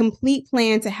have a complete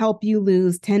plan to help you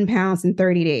lose 10 pounds in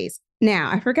 30 days. Now,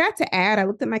 I forgot to add, I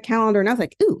looked at my calendar and I was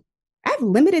like, ooh, I have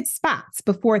limited spots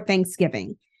before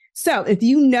Thanksgiving. So if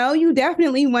you know you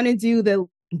definitely want to do the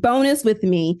bonus with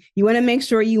me, you want to make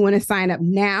sure you want to sign up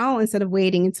now instead of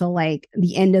waiting until like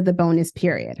the end of the bonus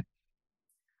period.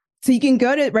 So you can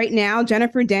go to right now,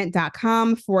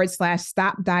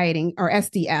 jenniferdent.com/stop dieting or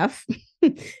SDF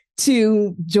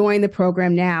to join the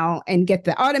program now and get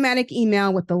the automatic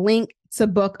email with the link to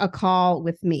book a call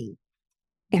with me.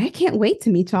 And I can't wait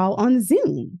to meet y'all on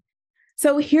Zoom.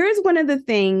 So here's one of the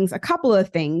things, a couple of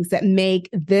things that make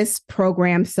this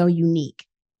program so unique.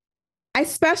 I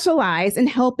specialize in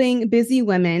helping busy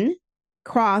women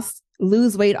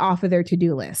lose weight off of their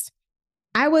to-do list.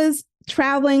 I was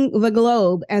traveling the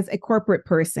globe as a corporate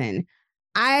person.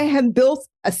 I have built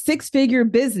a 6-figure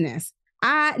business.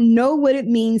 I know what it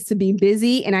means to be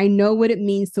busy, and I know what it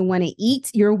means to want to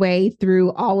eat your way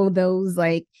through all of those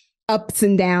like ups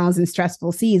and downs and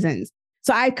stressful seasons.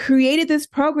 So I created this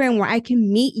program where I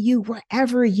can meet you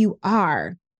wherever you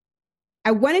are.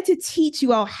 I wanted to teach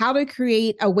you all how to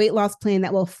create a weight loss plan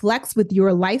that will flex with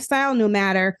your lifestyle no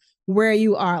matter where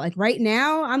you are. Like right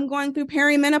now, I'm going through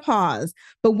perimenopause,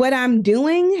 but what I'm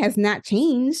doing has not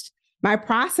changed. My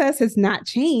process has not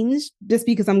changed just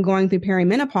because I'm going through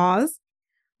perimenopause.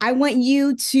 I want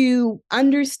you to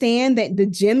understand that the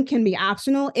gym can be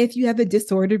optional if you have a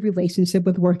disordered relationship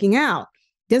with working out.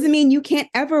 Doesn't mean you can't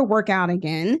ever work out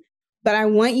again, but I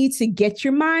want you to get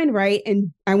your mind right.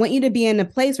 And I want you to be in a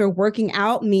place where working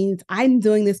out means I'm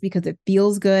doing this because it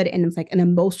feels good and it's like an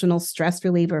emotional stress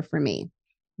reliever for me.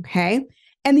 Okay.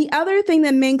 And the other thing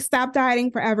that makes Stop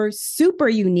Dieting Forever super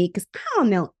unique is I don't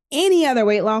know any other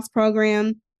weight loss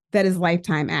program that is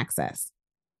lifetime access,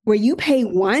 where you pay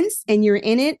once and you're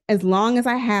in it as long as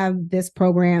I have this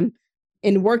program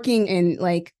and working and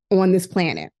like on this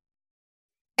planet.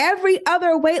 Every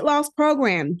other weight loss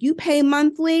program, you pay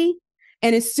monthly,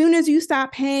 and as soon as you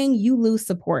stop paying, you lose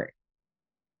support.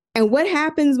 And what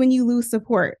happens when you lose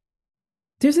support?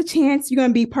 There's a chance you're going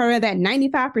to be part of that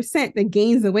 95% that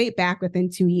gains the weight back within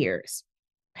 2 years.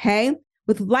 Okay?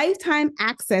 With lifetime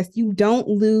access, you don't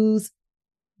lose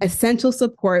essential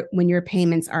support when your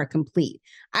payments are complete.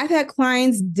 I've had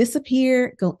clients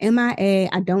disappear, go MIA.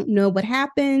 I don't know what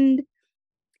happened.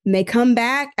 And they come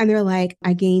back and they're like,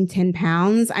 I gained 10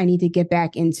 pounds. I need to get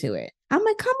back into it. I'm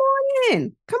like, come on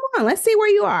in. Come on. Let's see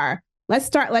where you are. Let's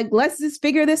start. Let's just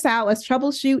figure this out. Let's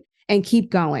troubleshoot and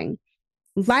keep going.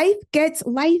 Life gets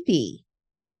lifey.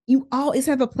 You always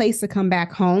have a place to come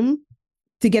back home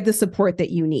to get the support that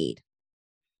you need.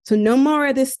 So no more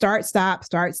of this start, stop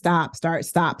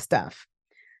stuff.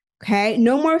 Okay.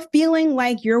 No more feeling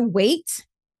like your weight,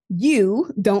 you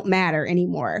don't matter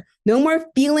anymore. No more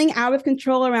feeling out of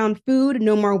control around food.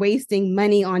 No more wasting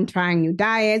money on trying new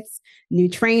diets, new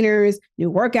trainers, new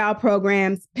workout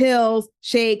programs, pills,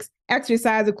 shakes,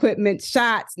 exercise equipment,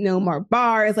 shots, no more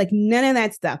bars, like none of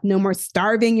that stuff. No more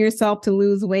starving yourself to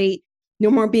lose weight.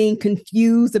 No more being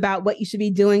confused about what you should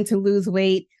be doing to lose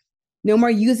weight. No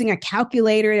more using a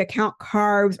calculator to count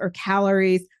carbs or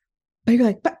calories. But you're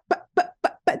like, but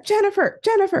Jennifer,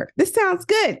 this sounds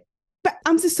good. But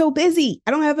I'm just so busy.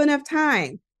 I don't have enough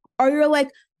time. Or you're like,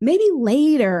 maybe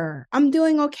later. I'm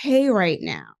doing okay right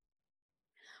now.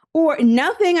 Or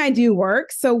nothing I do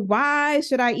works. So why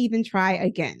should I even try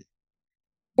again?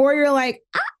 Or you're like,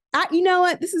 you know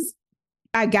what?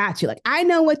 I got you. Like, I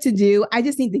know what to do. I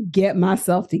just need to get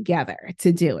myself together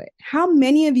to do it. How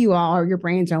many of you all or your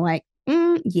brains are like,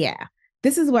 yeah,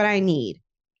 this is what I need.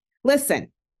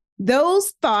 Listen,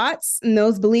 those thoughts and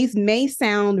those beliefs may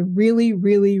sound really,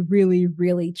 really, really,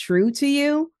 really true to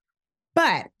you,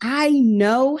 but I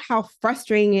know how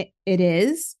frustrating it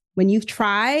is when you've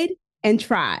tried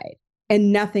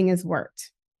and nothing has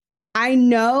worked. I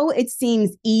know it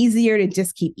seems easier to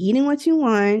just keep eating what you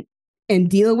want and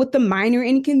deal with the minor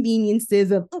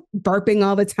inconveniences of burping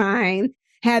all the time,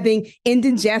 having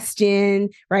indigestion,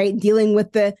 right? Dealing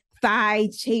with the thigh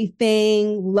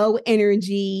chafing, low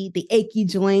energy, the achy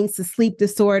joints, the sleep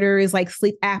disorders like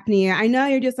sleep apnea. I know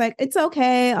you're just like, it's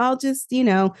okay. I'll just,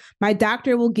 my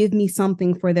doctor will give me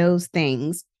something for those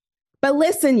things. But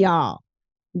listen, y'all,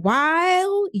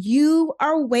 while you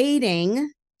are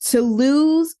waiting to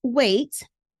lose weight,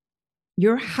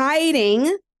 you're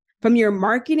hiding from your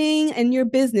marketing and your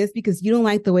business because you don't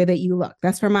like the way that you look.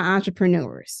 That's for my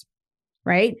entrepreneurs,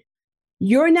 right?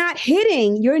 You're not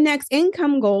hitting your next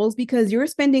income goals because you're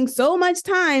spending so much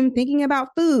time thinking about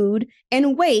food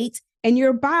and weight and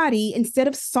your body instead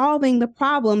of solving the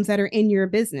problems that are in your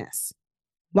business.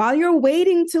 While you're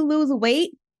waiting to lose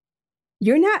weight,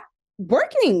 you're not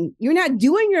working. You're not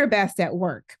doing your best at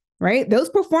work, right? Those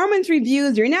performance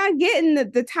reviews, you're not getting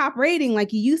the top rating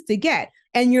like you used to get.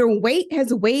 And your weight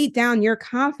has weighed down your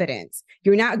confidence.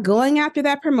 You're not going after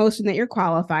that promotion that you're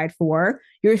qualified for.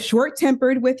 You're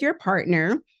short-tempered with your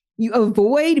partner. You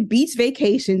avoid beach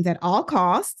vacations at all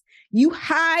costs. You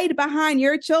hide behind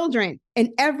your children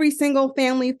in every single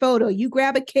family photo. You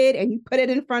grab a kid and you put it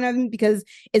in front of them because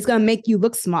it's going to make you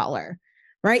look smaller,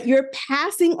 right? You're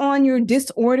passing on your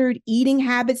disordered eating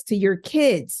habits to your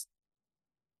kids.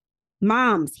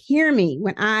 Moms, hear me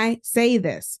when I say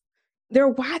this. They're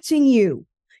watching you.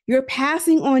 You're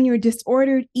passing on your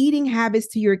disordered eating habits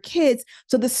to your kids,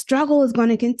 so the struggle is going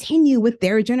to continue with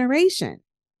their generation.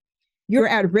 You're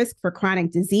at risk for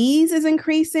chronic disease is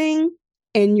increasing,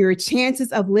 and your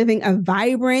chances of living a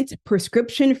vibrant,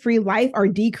 prescription-free life are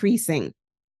decreasing.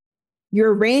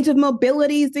 Your range of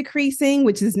mobility is decreasing,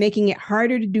 which is making it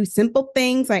harder to do simple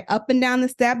things like up and down the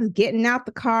steps, getting out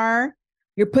the car.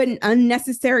 You're putting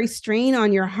unnecessary strain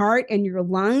on your heart and your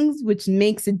lungs, which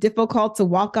makes it difficult to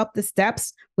walk up the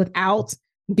steps without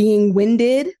being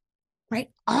winded, right?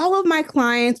 All of my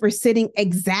clients were sitting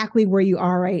exactly where you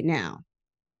are right now.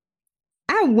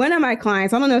 I have one of my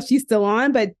clients, I don't know if she's still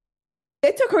on, but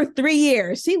it took her 3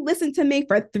 years. She listened to me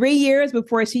for 3 years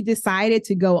before she decided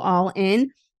to go all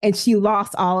in, and she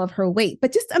lost all of her weight.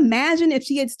 But just imagine if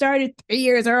she had started 3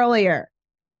 years earlier,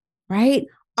 right?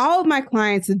 All of my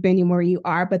clients have been where you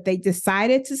are, but they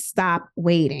decided to stop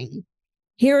waiting.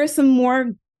 Here are some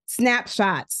more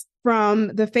snapshots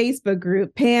from the Facebook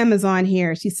group. Pam is on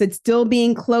here. She said, still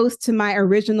being close to my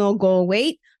original goal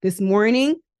weight this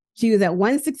morning. She was at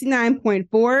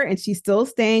 169.4 and she's still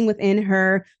staying within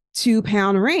her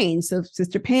 2-pound range. So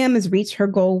Sister Pam has reached her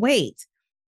goal weight.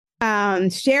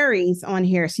 Sherry's on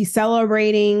here. She's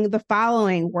celebrating the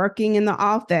following: working in the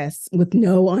office with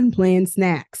no unplanned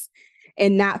snacks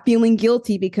and not feeling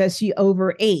guilty because she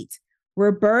overate.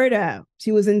 Roberta,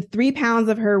 she was in 3 pounds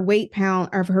of her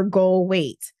goal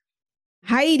weight.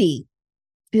 Heidi,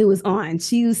 who was on,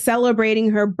 she was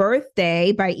celebrating her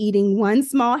birthday by eating one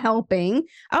small helping.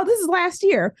 Oh, this is last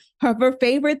year. Of her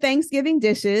favorite Thanksgiving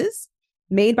dishes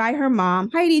made by her mom.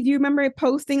 Heidi, do you remember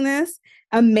posting this?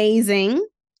 Amazing.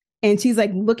 And she's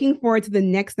like looking forward to the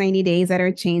next 90 days that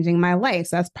are changing my life.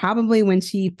 So that's probably when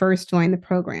she first joined the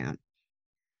program.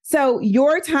 So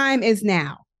your time is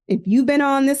now. If you've been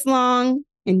on this long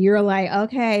and you're like,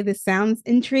 okay, this sounds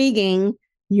intriguing,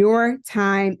 your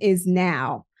time is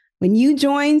now. When you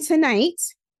join tonight,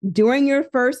 during your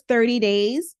first 30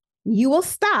 days, you will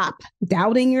stop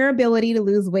doubting your ability to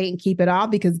lose weight and keep it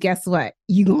off, because guess what?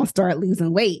 You're going to start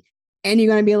losing weight. And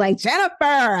you're going to be like,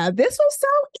 Jennifer, this was so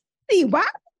easy. Why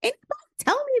didn't anybody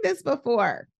tell me this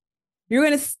before? You're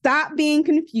going to stop being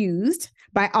confused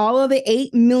by all of the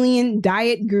 8 million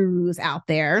diet gurus out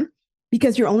there,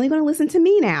 because you're only going to listen to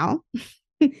me now.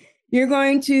 You're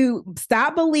going to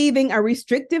stop believing a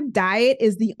restrictive diet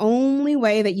is the only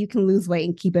way that you can lose weight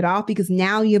and keep it off, because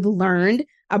now you've learned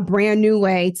a brand new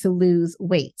way to lose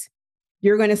weight.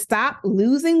 You're going to stop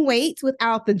losing weight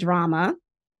without the drama.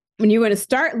 When you're going to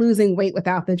start losing weight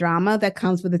without the drama that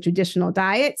comes with the traditional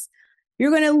diets,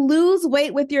 you're going to lose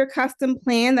weight with your custom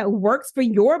plan that works for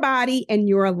your body and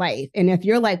your life. And if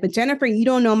you're like, but Jennifer, you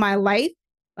don't know my life,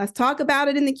 let's talk about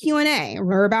it in the Q&A.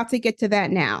 We're about to get to that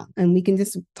now, and we can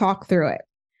just talk through it.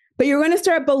 But you're going to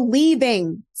start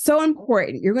believing, so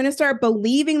important, you're going to start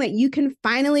believing that you can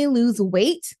finally lose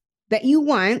weight that you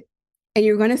want, and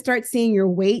you're going to start seeing your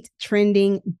weight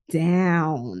trending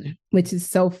down, which is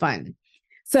so fun.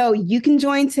 So you can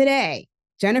join today,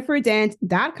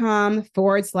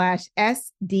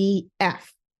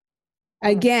 jenniferdent.com/SDF.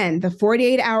 Again, the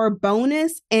 48-hour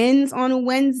bonus ends on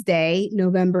Wednesday,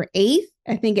 November 8th,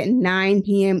 I think at 9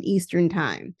 p.m. Eastern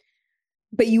time.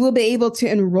 But you will be able to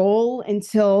enroll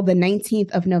until the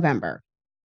 19th of November.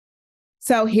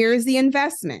 So here's the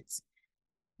investment.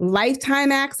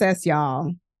 Lifetime access,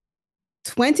 y'all.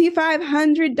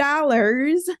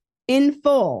 $2,500 in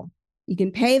full. You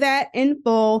can pay that in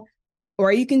full,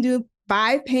 or you can do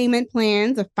 5 payment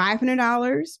plans of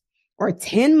 $500 or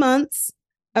 10 months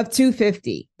of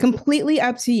 $250. Completely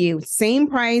up to you. Same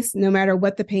price, no matter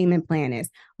what the payment plan is.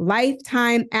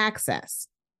 Lifetime access.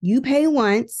 You pay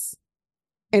once,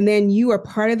 and then you are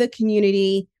part of the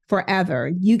community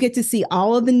forever. You get to see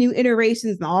all of the new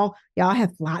iterations, and y'all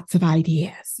have lots of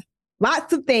ideas.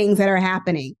 Lots of things that are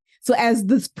happening. So as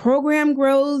this program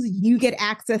grows, you get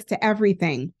access to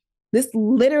everything. This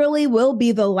literally will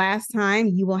be the last time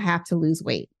you will have to lose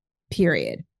weight,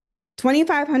 period.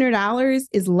 $2,500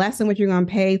 is less than what you're going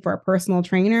to pay for a personal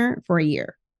trainer for a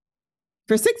year.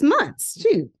 For 6 months,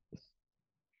 shoot.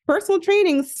 Personal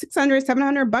training, $600,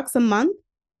 $700 a month.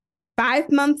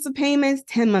 5 months of payments,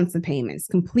 10 months of payments,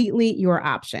 completely your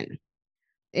option.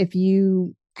 If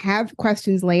you have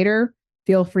questions later,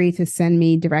 feel free to send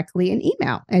me directly an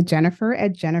email at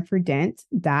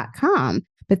jennifer@jenniferdent.com.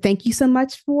 But thank you so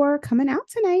much for coming out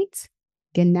tonight.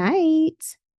 Good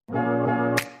night.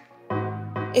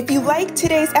 If you liked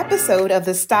today's episode of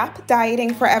the Stop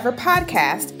Dieting Forever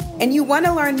podcast and you want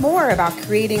to learn more about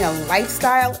creating a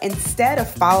lifestyle instead of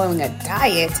following a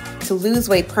diet to lose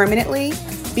weight permanently,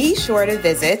 be sure to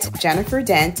visit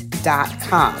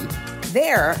jenniferdent.com.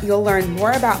 There, you'll learn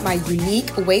more about my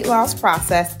unique weight loss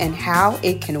process and how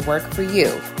it can work for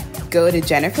you. Go to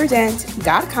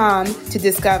jenniferdent.com to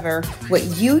discover what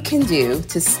you can do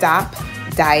to stop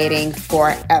dieting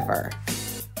forever.